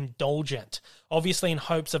self-indulgent. Obviously, in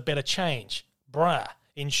hopes of better change, bruh.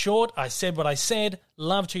 In short, I said what I said.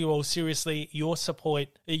 Love to you all. Seriously, your support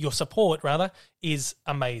is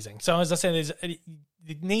amazing. So as I said,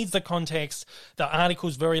 it needs the context. The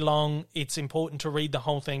article's very long. It's important to read the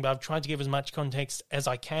whole thing, but I've tried to give as much context as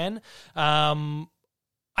I can.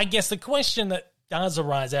 I guess the question that does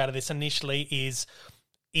arise out of this initially is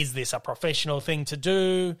this a professional thing to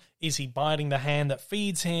do? Is he biting the hand that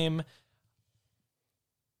feeds him?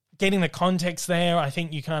 Getting the context there, I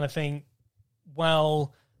think you kind of think,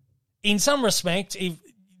 well, in some respect, if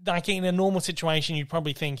like in a normal situation, you'd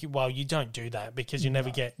probably think, well, you don't do that because you'll never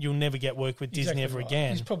get work with Disney ever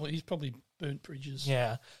again. He's probably burnt bridges.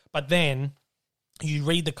 Yeah, but then you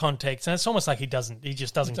read the context, and it's almost like he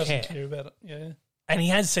just doesn't care about it. Yeah, and he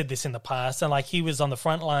has said this in the past, and like he was on the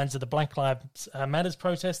front lines of the Black Lives Matters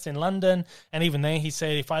protests in London, and even there he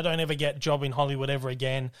said, if I don't ever get a job in Hollywood ever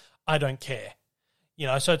again, I don't care.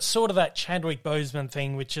 So it's sort of that Chadwick Boseman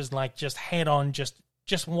thing, which is like just head on, just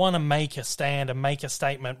want to make a stand and make a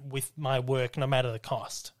statement with my work, no matter the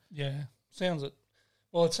cost. Yeah, sounds it.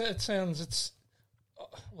 Well,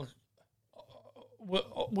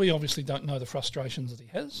 we obviously don't know the frustrations that he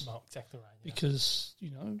has. No, exactly right. Yeah. Because,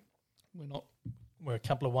 we're a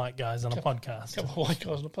couple of white guys on a podcast.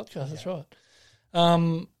 That's right.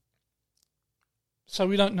 so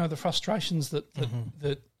we don't know the frustrations that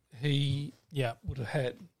he would have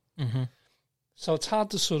had. Mm-hmm. So it's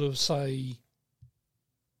hard to sort of say.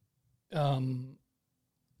 I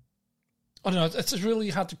don't know. It's really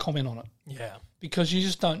hard to comment on it. Yeah, because you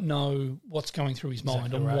just don't know what's going through his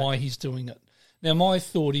mind and right. why he's doing it. Now, my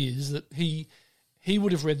thought is that he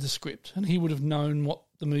would have read the script and he would have known what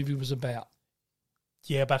the movie was about.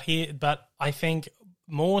 Yeah, but I think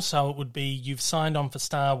more so it would be you've signed on for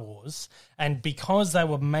Star Wars, and because they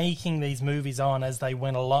were making these movies on as they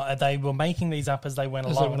went along, they were making these up as they went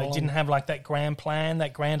along. They didn't have like that grand plan,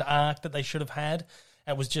 that grand arc that they should have had.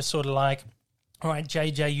 It was just sort of like, all right,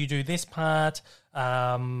 JJ, you do this part,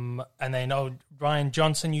 and then, Rian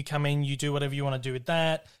Johnson, you come in, you do whatever you want to do with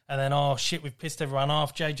that, and then, oh, shit, we've pissed everyone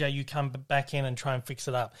off. JJ, you come back in and try and fix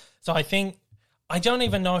it up. So I don't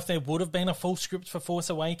even know if there would have been a full script for Force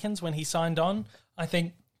Awakens when he signed on. I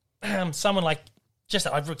think someone like, just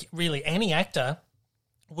really any actor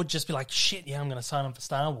would just be like, shit, yeah, I'm going to sign on for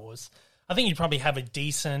Star Wars. I think you'd probably have a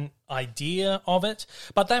decent idea of it.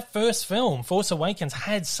 But that first film, Force Awakens,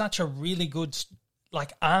 had such a really good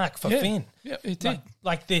arc for Finn. Yeah, it did.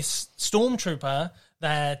 Like this stormtrooper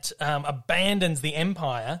that abandons the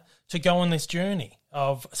Empire to go on this journey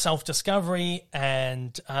of self-discovery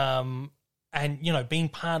and being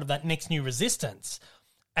part of that next new resistance.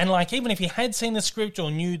 And even if he had seen the script or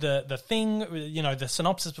knew the thing, the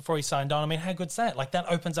synopsis before he signed on, I mean, how good's that? That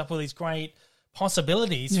opens up all these great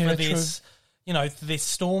possibilities for this,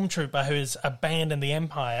 this stormtrooper who has abandoned the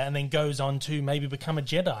Empire and then goes on to maybe become a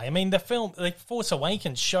Jedi. I mean, the film, Force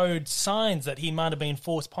Awakens, showed signs that he might have been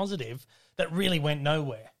Force positive that really went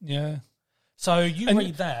nowhere. Yeah. So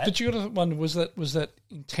read that. But you got to wonder, was that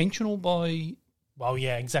intentional by? Well,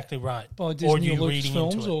 yeah, exactly right. By Disney or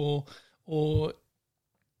Lucasfilms,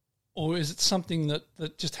 or is it something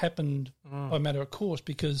that just happened by matter of course?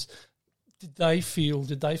 Because did they feel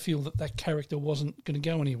that character wasn't going to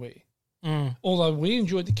go anywhere? Although we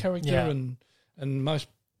enjoyed the character and most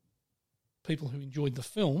people who enjoyed the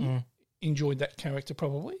film enjoyed that character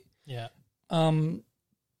probably. Yeah.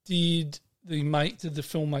 Did the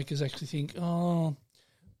filmmakers actually think,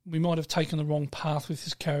 we might have taken the wrong path with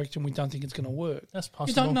this character and we don't think it's going to work? That's possible.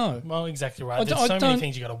 You don't know. Well, exactly right. There's so many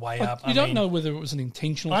things you got to weigh up. You don't know whether it was an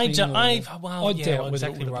intentional thing. I doubt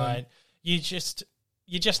exactly right. You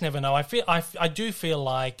just never know. I do feel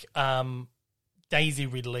like Daisy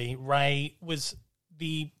Ridley, Rey, was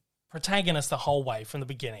the protagonist the whole way from the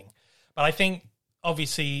beginning. But I think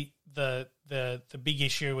obviously the big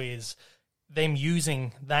issue is them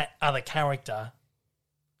using that other character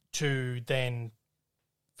to then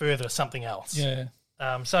further something else. Yeah.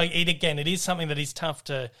 So it is something that is tough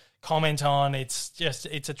to comment on. It's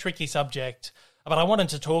a tricky subject, but I wanted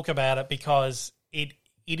to talk about it because it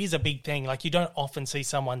is a big thing. You don't often see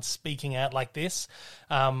someone speaking out like this.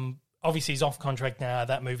 Obviously, he's off contract now.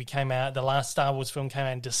 That movie came out. The last Star Wars film came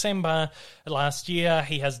out in December last year.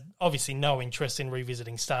 He has obviously no interest in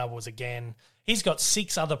revisiting Star Wars again. He's got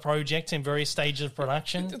 6 other projects in various stages of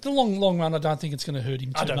production. The long run, I don't think it's going to hurt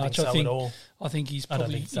him too much. I don't think so at all. I think he's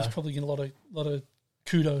probably getting a lot of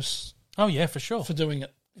kudos. Oh yeah, for sure, for doing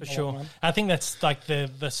it. For sure, I think that's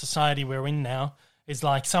the society we're in now. Is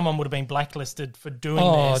someone would have been blacklisted for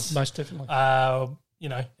doing this. Most definitely.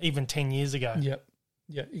 Even 10 years ago. Yep.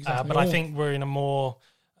 Yeah, exactly. But I think we're in a more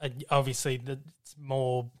obviously it's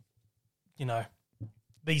more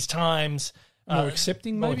these times. More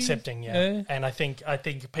accepting, maybe? More accepting, yeah. And I think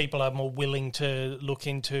people are more willing to look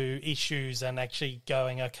into issues and actually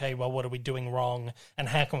going, okay, well, what are we doing wrong and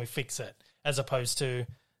how can we fix it? As opposed to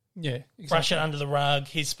brush it under the rug,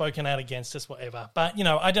 he's spoken out against us, whatever. But,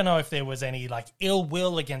 I don't know if there was any, ill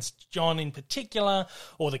will against John in particular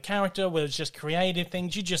or the character, whether it's just creative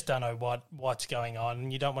things. You just don't know what's going on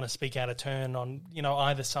and you don't want to speak out of turn on,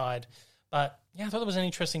 either side. But, yeah, I thought that was an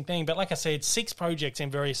interesting thing. But like I said, 6 projects in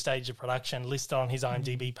various stages of production listed on his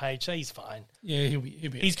IMDb page, so he's fine. Yeah, he'll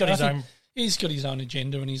be. He's got his own. He's got his own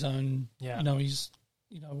agenda and his own. Yeah. He's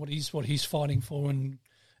what he's fighting for, and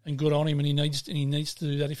good on him. And he needs to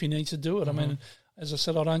do that if he needs to do it. I mean, as I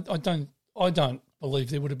said, I don't believe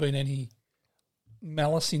there would have been any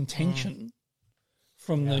malice intention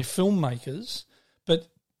from the filmmakers, but.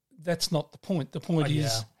 That's not the point. The point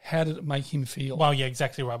is, how did it make him feel? Well, yeah,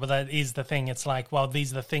 exactly right. But that is the thing. It's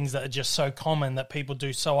these are the things that are just so common that people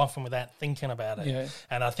do so often without thinking about it. Yeah.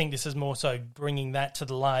 And I think this is more so bringing that to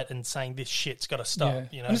the light and saying this shit's got to stop.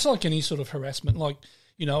 Yeah. And it's like any sort of harassment.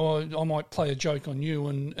 I might play a joke on you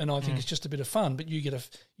and I think it's just a bit of fun, but you get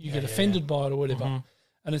offended by it or whatever. Mm-hmm.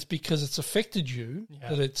 And it's because it's affected you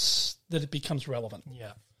that it becomes relevant.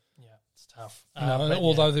 Yeah. Yeah. It's tough.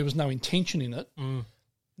 Although there was no intention in it.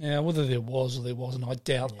 Now, whether there was or there wasn't, I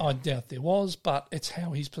doubt there was, but it's how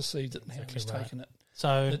he's perceived it and how he's taken it.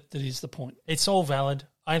 So that is the point. It's all valid.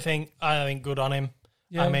 I think good on him.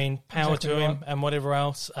 Yeah, I mean, power exactly to him right. and whatever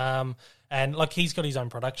else. And like he's got his own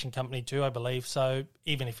production company too, I believe. So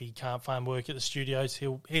even if he can't find work at the studios,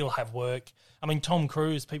 he'll have work. I mean, Tom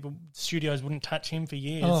Cruise, studios wouldn't touch him for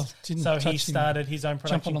years. Oh, so he started his own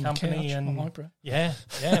production company, and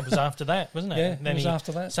it was after that, wasn't it? Yeah, and then it was he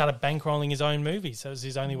after that. started bankrolling his own movies. So it was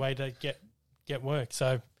his only way to get work.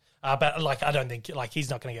 So, but like I don't think like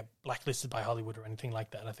he's not going to get blacklisted by Hollywood or anything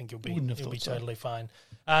like that. I think he'll be totally fine.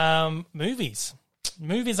 Movies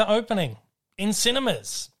are opening in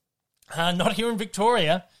cinemas. Not here in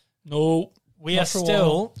Victoria. No. We are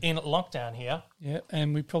still in lockdown here. Yeah,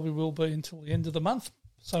 and we probably will be until the end of the month.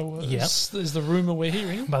 So there's the rumour we're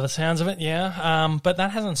hearing. By the sounds of it, yeah. But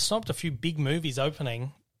that hasn't stopped a few big movies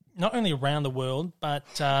opening, not only around the world, but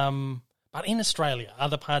in Australia,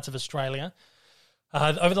 other parts of Australia.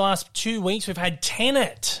 Over the last 2 weeks, we've had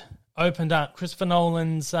Tenet opened up, Christopher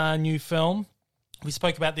Nolan's new film. We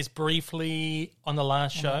spoke about this briefly on the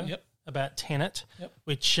last show about Tenet,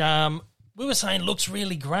 which we were saying looks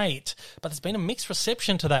really great, but there's been a mixed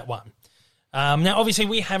reception to that one. Now, obviously,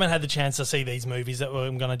 we haven't had the chance to see these movies that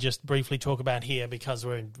I'm going to just briefly talk about here because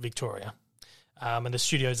we're in Victoria, and the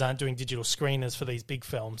studios aren't doing digital screeners for these big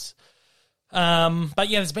films. But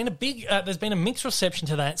yeah, there's been a mixed reception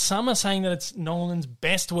to that. Some are saying that it's Nolan's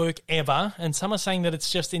best work ever, and some are saying that it's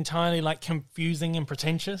just entirely like confusing and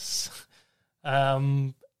pretentious.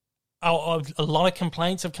 A lot of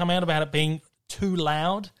complaints have come out about it being too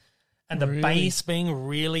loud and the bass being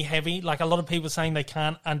really heavy. Like a lot of people saying they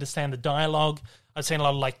can't understand the dialogue. I've seen a lot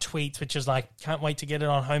of like tweets, which is like, can't wait to get it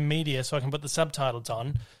on home media so I can put the subtitles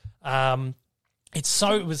on. Wasn't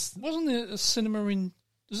there a cinema in?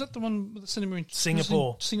 Is that the one with the cinema in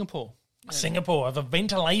Singapore? Singapore. Yeah. Singapore. The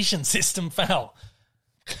ventilation system fell.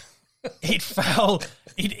 It fell.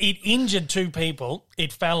 It injured 2 people.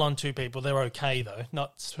 It fell on 2 people. They're okay though.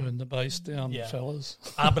 Not turn the bass down, fellas.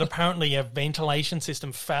 But apparently a ventilation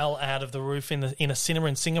system fell out of the roof in a cinema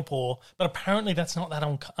in Singapore. But apparently that's not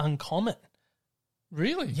that uncommon.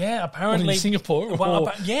 Really? Yeah, apparently in Singapore. Well,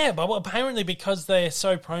 but apparently because they're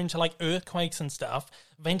so prone to like earthquakes and stuff,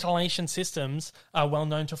 ventilation systems are well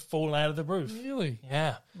known to fall out of the roof. Really?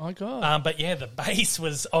 Yeah. My God. But yeah, the bass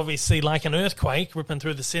was obviously like an earthquake ripping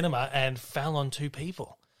through the cinema and fell on 2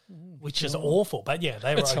 people, which is awful. But yeah,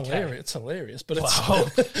 they were okay. Hilarious. It's hilarious, but it's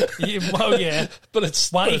yeah. But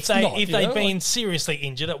it's if they'd been seriously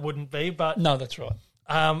injured, it wouldn't be. But no, that's right.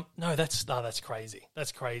 That's crazy.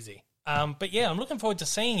 That's crazy. But yeah, I'm looking forward to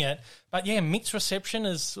seeing it. But yeah, mixed reception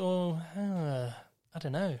is, I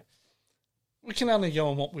don't know. We can only go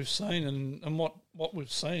on what we've seen, and what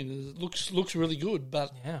we've seen is it looks really good.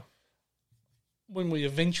 But when we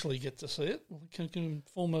eventually get to see it, we can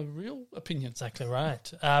form a real opinion. Exactly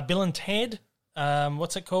right. Bill and Ted.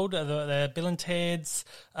 What's it called? The Bill and Ted's.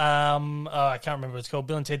 I can't remember what it's called.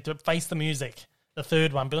 Bill and Ted Face the Music. The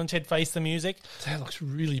third one, Bill and Ted Face the Music. That looks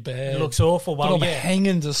really bad. It looks awful. Well, I'm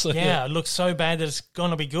hanging to see it. Yeah, it looks so bad that it's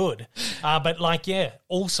going to be good. But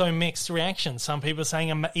also mixed reactions. Some people are saying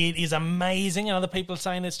it is amazing, and other people are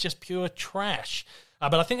saying it's just pure trash.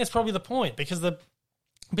 But I think that's probably the point, because the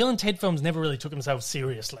Bill and Ted films never really took themselves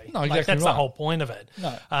seriously. No, exactly that's right. the whole point of it.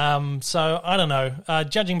 No. So I don't know.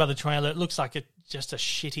 Judging by the trailer, it looks like just a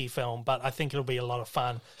shitty film, but I think it'll be a lot of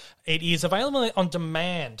fun. It is available on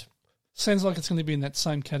demand. Sounds like it's going to be in that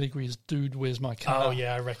same category as Dude, Where's My Car? Oh,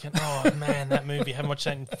 yeah, I reckon. Oh, man, that movie. I haven't watched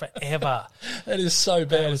that in forever. That is so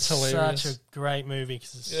bad. It's hilarious. Such a great movie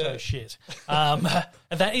because it's so shit.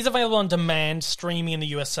 That is available on demand, streaming in the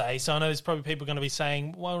USA. So I know there's probably people going to be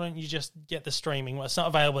saying, why don't you just get the streaming? Well, it's not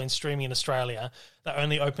available in streaming in Australia. They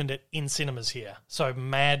only opened it in cinemas here. So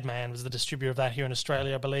Madman was the distributor of that here in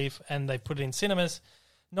Australia, I believe, and they put it in cinemas.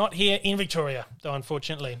 Not here in Victoria, though,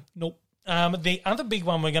 unfortunately. Nope. The other big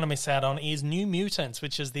one we're going to miss out on is New Mutants,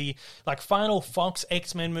 which is the final Fox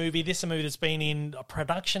X-Men movie. This is a movie that's been in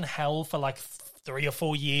production hell for 3 or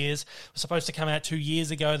 4 years. It was supposed to come out 2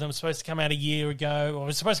 years ago, then it was supposed to come out a year ago, or it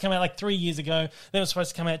was supposed to come out 3 years ago, then it was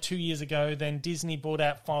supposed to come out 2 years ago, then Disney bought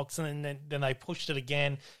out Fox, and then they pushed it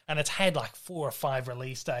again, and it's had 4 or 5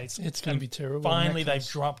 release dates. It's going to be terrible. Finally, they've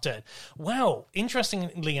dropped it. Well,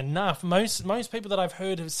 interestingly enough, most people that I've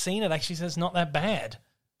heard have seen it actually says it's not that bad.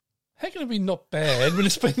 How can it be not bad when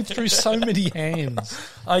it's been through so many hands?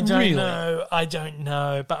 I don't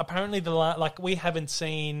know. But apparently,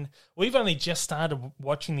 we've only just started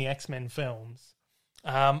watching the X-Men films.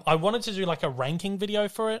 I wanted to do a ranking video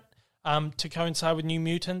for it to coincide with New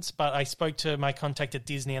Mutants, but I spoke to my contact at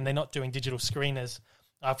Disney, and they're not doing digital screeners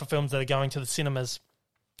for films that are going to the cinemas.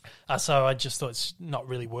 So I just thought it's not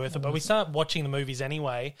really worth it. But we start watching the movies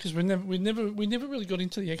anyway because we never really got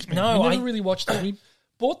into the X-Men. No, we never really watched them. We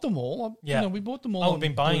bought them all. Yeah. We bought them all. We've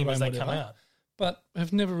been buying them as they come out, but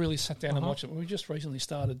have never really sat down and watched it. We just recently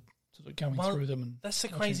started sort of going through them. And that's the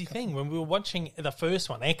crazy thing. When we were watching the first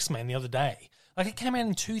one, X-Men, the other day, like it came out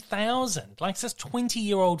in 2000. Like it's this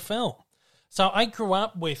 20-year-old film. So I grew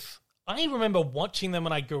up with. I remember watching them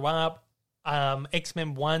when I grew up.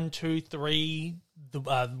 X-Men 1, 2, 3,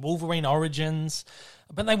 the Wolverine Origins,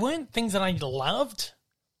 but they weren't things that I loved,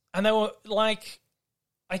 and they were like,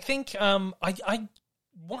 I think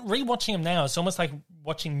rewatching them now, it's almost like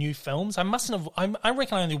watching new films. I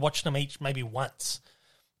reckon I only watched them each maybe once.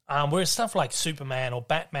 Whereas stuff like Superman or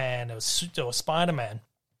Batman or Spider-Man,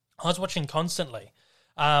 I was watching constantly.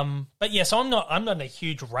 But yeah, so I'm not in a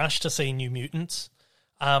huge rush to see New Mutants.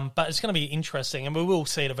 But it's going to be interesting, and we will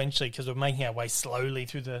see it eventually because we're making our way slowly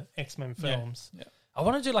through the X-Men films. Yeah. I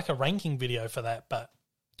want to do like a ranking video for that, but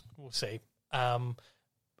we'll see. I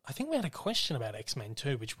think we had a question about X-Men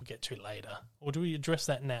too, which we'll get to later. Or do we address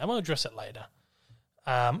that now? We'll address it later.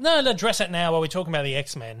 No, address it now while we're talking about the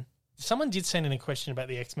X-Men. Someone did send in a question about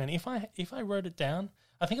the X-Men. If I wrote it down,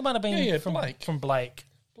 I think it might have been from Blake.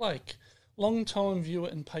 Blake, long-time viewer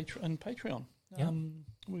and Patreon. Yeah.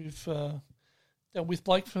 We've... with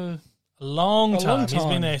Blake for a long time. He's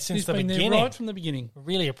been there since the beginning. Right from the beginning.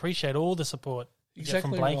 Really appreciate all the support you get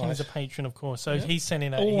from Blake, and he's a patron, of course. So he's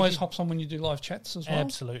sending always hops on when you do live chats as well.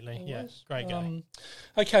 Absolutely, always. Yeah, great guy.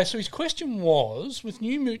 Okay, so his question was, with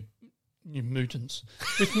New Mutants,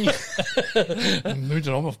 with New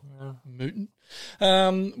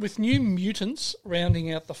with New Mutants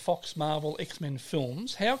rounding out the Fox Marvel X-Men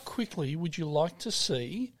films, how quickly would you like to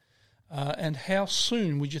see? And how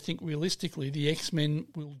soon would you think realistically the X-Men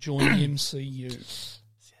will join the MCU?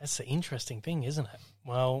 That's the interesting thing, isn't it?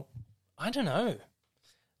 Well, I don't know.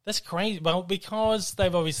 That's crazy. Well, because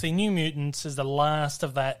they've obviously New Mutants is the last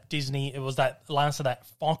of that Disney. It was that last of that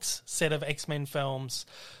Fox set of X-Men films,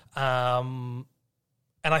 and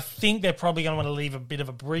I think they're probably going to want to leave a bit of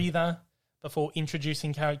a breather before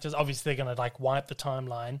introducing characters. Obviously, they're going to wipe the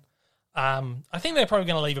timeline. I think they're probably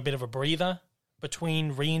going to leave a bit of a breather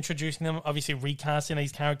between reintroducing them, obviously recasting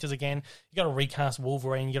these characters again. You got to recast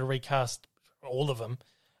Wolverine, you got to recast all of them.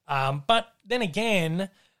 But then again,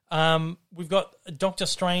 we've got Doctor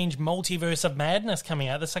Strange Multiverse of Madness coming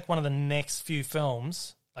out. That's like one of the next few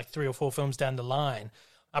films, like 3 or 4 films down the line.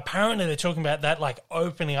 Apparently they're talking about that like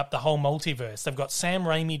opening up the whole multiverse. They've got Sam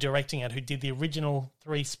Raimi directing it, who did the original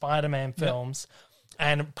 3 Spider-Man films. Yep.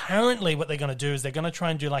 And apparently what they're going to do is they're going to try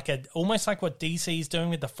and do like almost like what DC is doing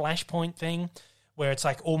with the Flashpoint thing, where it's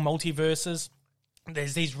like all multiverses.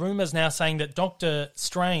 There's these rumors now saying that Doctor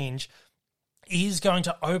Strange is going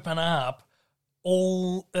to open up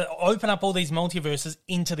all these multiverses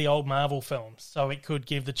into the old Marvel films. So it could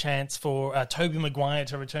give the chance for Tobey Maguire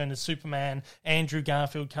to return as Superman. Andrew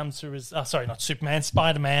Garfield comes through as... sorry, not Superman,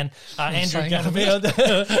 Spider-Man. Andrew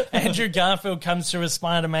Garfield comes through as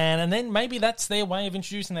Spider-Man. And then maybe that's their way of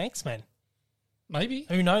introducing the X-Men. Maybe.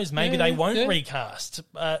 Who knows? Maybe they won't recast.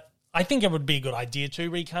 I think it would be a good idea to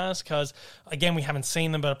recast because, again, we haven't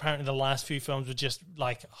seen them, but apparently the last few films were just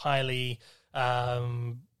like highly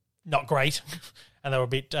not great, and they were a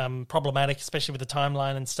bit problematic, especially with the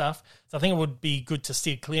timeline and stuff. So I think it would be good to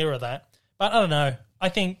steer clear of that. But I don't know. I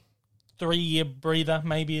think 3-year breather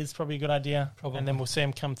maybe is probably a good idea, and then we'll see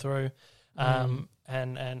them come through and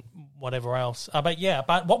whatever else.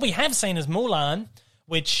 But what we have seen is Mulan,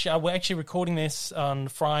 which we're actually recording this on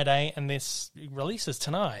Friday, and this releases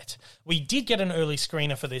tonight. We did get an early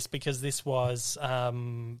screener for this because this was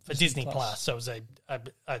for Disney Plus, so it was a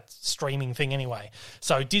streaming thing anyway.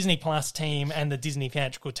 So Disney Plus team and the Disney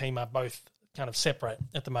theatrical team are both kind of separate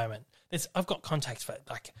at the moment. I've got contacts for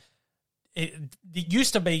it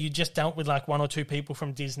used to be you just dealt with like 1 or 2 people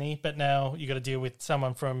from Disney, but now you got to deal with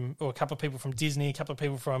someone or a couple of people from Disney, a couple of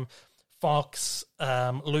people from Fox,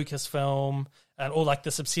 Lucasfilm, and all like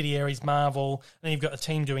the subsidiaries, Marvel. Then you've got a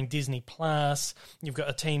team doing Disney Plus. You've got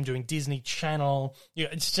a team doing Disney Channel.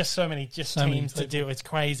 It's just so many teams to do. It's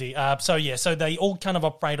crazy. So they all kind of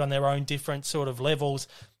operate on their own different sort of levels.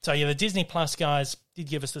 So the Disney Plus guys did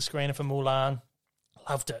give us the screener for Mulan.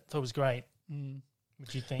 Loved it. Thought it was great. What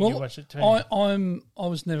do you think? You watched it too? I'm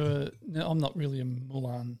not really a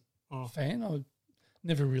Mulan fan. I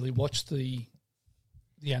never really watched the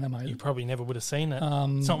animated. You probably never would have seen it.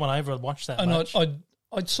 It's not one I ever watched that much.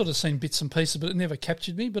 I'd sort of seen bits and pieces, but it never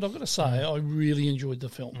captured me. But I've got to say, I really enjoyed the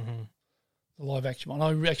film, the live action one.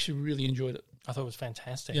 I actually really enjoyed it. I thought it was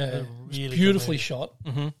fantastic. Yeah, really beautifully shot.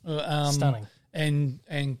 Stunning.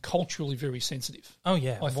 and culturally very sensitive. Oh,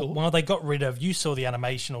 yeah. I thought. Well, they got rid of... You saw the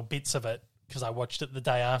animation or bits of it because I watched it the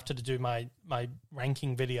day after to do my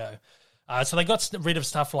ranking video. So they got rid of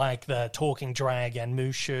stuff like the talking drag and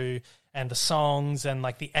Mushu and the songs and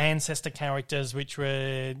like the ancestor characters, which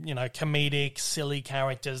were, comedic, silly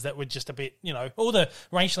characters that were just a bit, all the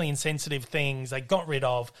racially insensitive things they got rid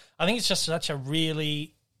of. I think it's just such a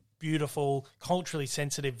really beautiful, culturally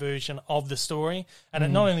sensitive version of the story. And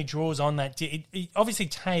it not only draws on that, it obviously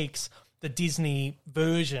takes the Disney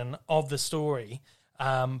version of the story,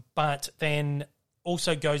 but then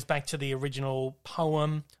also goes back to the original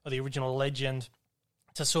poem or the original legend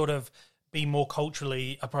to sort of be more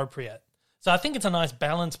culturally appropriate. So I think it's a nice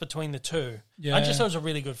balance between the two. Yeah. I just thought it was a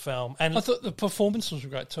really good film. And I thought the performance was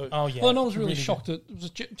great too. Oh, yeah. Well, and I was really shocked that it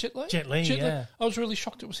was Jet Li? Jet Li, yeah. I was really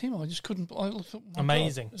shocked it was him. I just couldn't... I thought,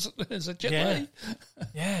 amazing. God, is it Jet Li?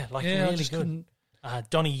 Yeah, really good.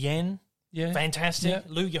 Donnie Yen. Yeah, fantastic. Yeah.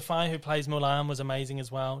 Lu Yafai, who plays Mulan, was amazing as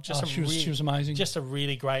well. She was amazing. Just a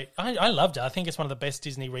really great. I loved it. I think it's one of the best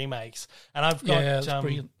Disney remakes. And I've got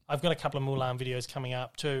I've got a couple of Mulan videos coming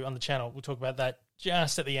up too on the channel. We'll talk about that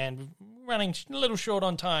just at the end. We're running a little short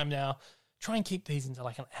on time now. Try and keep these into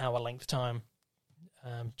like an hour length time.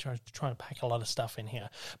 Trying to pack a lot of stuff in here.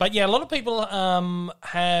 But yeah, a lot of people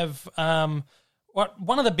have.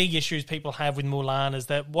 One of the big issues people have with Mulan is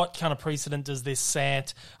that what kind of precedent does this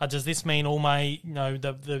set? Does this mean all my,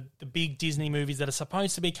 the big Disney movies that are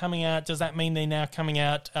supposed to be coming out, does that mean they're now coming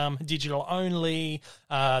out digital only?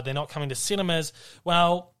 They're not coming to cinemas?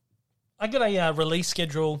 Well, I got a release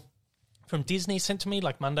schedule from Disney sent to me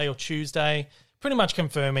like Monday or Tuesday, pretty much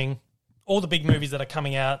confirming all the big movies that are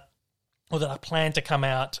coming out or that are planned to come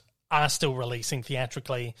out are still releasing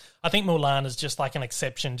theatrically. I think Mulan is just like an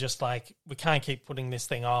exception, just like we can't keep putting this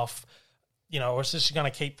thing off, or it's just going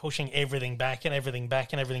to keep pushing everything back and everything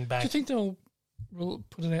back and everything back. Do you think they'll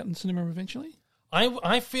put it out in cinema eventually?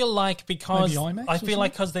 I feel like because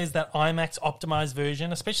IMAX there's that IMAX optimized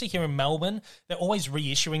version, especially here in Melbourne, they're always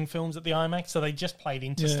reissuing films at the IMAX. So they just played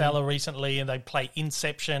Interstellar recently, and they play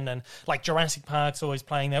Inception, and like Jurassic Park's always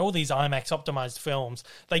playing there. All these IMAX optimized films,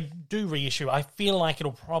 they do reissue. I feel like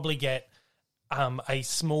it'll probably get a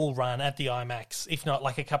small run at the IMAX, if not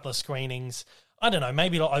like a couple of screenings. I don't know.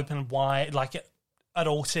 Maybe it'll open wide, like at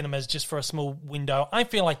all cinemas just for a small window. I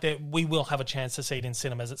feel like that we will have a chance to see it in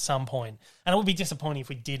cinemas at some point. And it would be disappointing if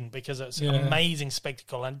we didn't, because it's an amazing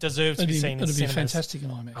spectacle and deserves to be seen in cinemas. It'd be fantastic in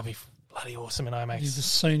IMAX. It'll be bloody awesome in IMAX. The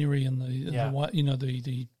scenery and the way,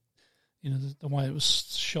 the way it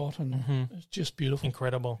was shot, and it's just beautiful.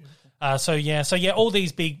 Incredible. So all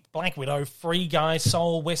these big Black Widow, Free Guy,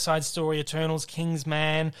 Soul, West Side Story, Eternals,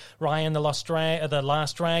 Kingsman, Ryan the Last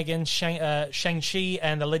Dragon, Shang-Chi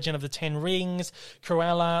and the Legend of the Ten Rings,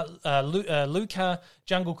 Cruella, Luca,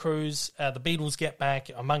 Jungle Cruise, The Beatles Get Back,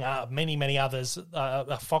 among many, many others,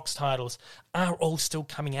 Fox titles, are all still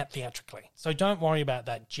coming out theatrically. So don't worry about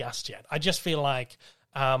that just yet. I just feel like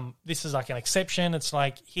this is like an exception. It's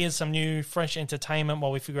like, here's some new, fresh entertainment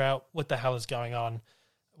while we figure out what the hell is going on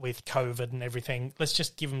with COVID and everything. Let's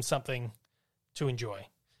just give them something to enjoy.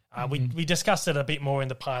 We discussed it a bit more in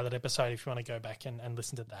the pilot episode if you want to go back and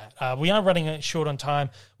listen to that. We are running short on time.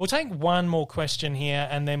 We'll take one more question here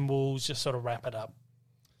and then we'll just sort of wrap it up.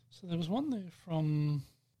 So there was one there from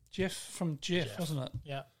Jeff, wasn't it?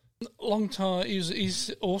 Yeah. Long time. He's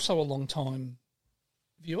also a long time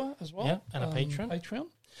viewer as well. Yeah, and a patron.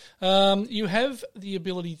 Patreon. You have the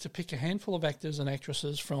ability to pick a handful of actors and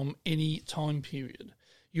actresses from any time period.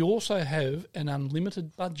 You also have an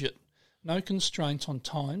unlimited budget, no constraints on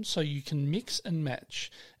time, so you can mix and match,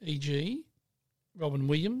 e.g. Robin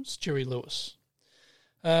Williams, Jerry Lewis.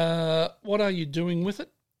 What are you doing with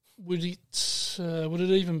it? Would it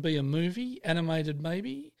even be a movie, animated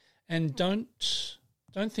maybe? And don't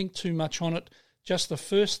think too much on it, just the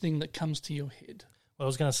first thing that comes to your head. Well, I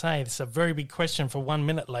was going to say, this is a very big question for 1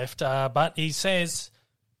 minute left, but he says,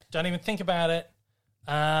 don't even think about it.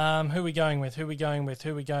 Who are we going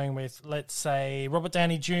with? Let's say Robert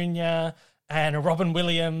Downey Jr. and Robin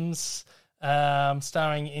Williams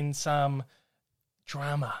starring in some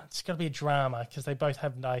drama. It's got to be a drama because they both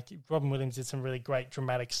have, like, Robin Williams did some really great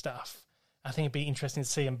dramatic stuff. I think it'd be interesting to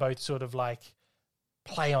see them both sort of like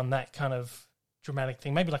play on that kind of dramatic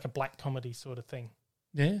thing. Maybe like a black comedy sort of thing.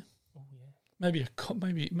 Yeah. Oh, yeah. Maybe a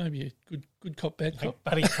good cop, bad cop. Like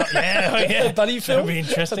buddy cop, yeah. A buddy film. That'd be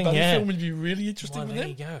interesting, a buddy film would be really interesting for them. There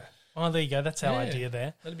you go. That's our idea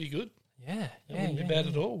there. That'd be good. Yeah. That wouldn't be bad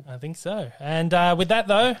at all. I think so. And with that,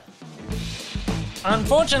 though,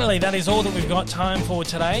 unfortunately, that is all that we've got time for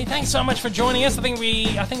today. Thanks so much for joining us. I think we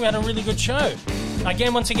had a really good show.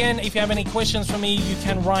 Again, once again, if you have any questions for me, you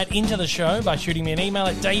can write into the show by shooting me an email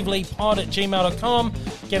at daveleepod@gmail.com.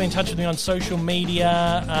 Get in touch with me on social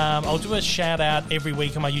media. I'll do a shout out every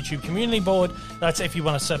week on my YouTube community board. That's if you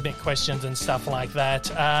want to submit questions and stuff like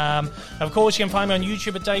that. Of course, you can find me on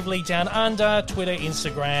YouTube at Dave Lee Down Under, Twitter,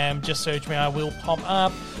 Instagram. Just search me, I will pop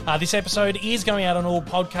up. This episode is going out on all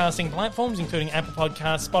podcasting platforms, including Apple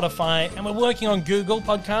Podcasts, Spotify, and we're working on Google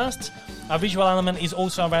Podcasts. Our visual element is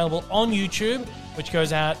also available on YouTube, which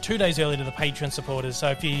goes out 2 days early to the Patreon supporters. So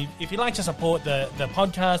if you'd like to support the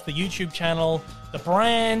podcast, the YouTube channel, the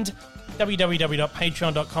brand,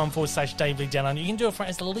 www.patreon.com/Dave Lee Down Under. You can do it for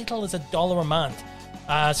as little as $1 a month.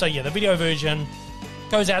 So yeah, the video version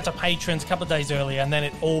goes out to patrons a couple of days earlier, and then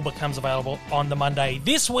it all becomes available on the Monday.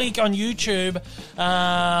 This week on YouTube,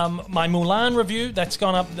 my Mulan review, that's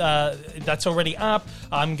gone up, that's already up.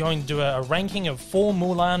 I'm going to do a ranking of 4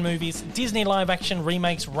 Mulan movies, Disney live-action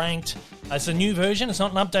remakes ranked. It's a new version. It's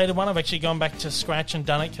not an updated one. I've actually gone back to scratch and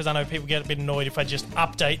done it because I know people get a bit annoyed if I just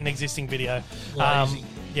update an existing video. Lazy.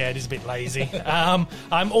 Yeah, it is a bit lazy. I'm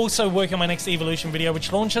also working on my next Evolution video,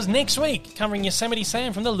 which launches next week, covering Yosemite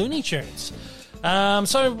Sam from the Looney Tunes.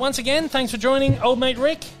 So, once again, thanks for joining, old mate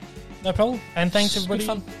Rick. No problem. And thanks, everybody,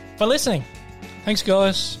 for listening. Thanks,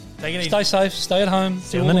 guys. Take it easy. Stay safe, stay at home,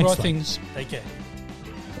 See do you all on the the right next one. things. Take care.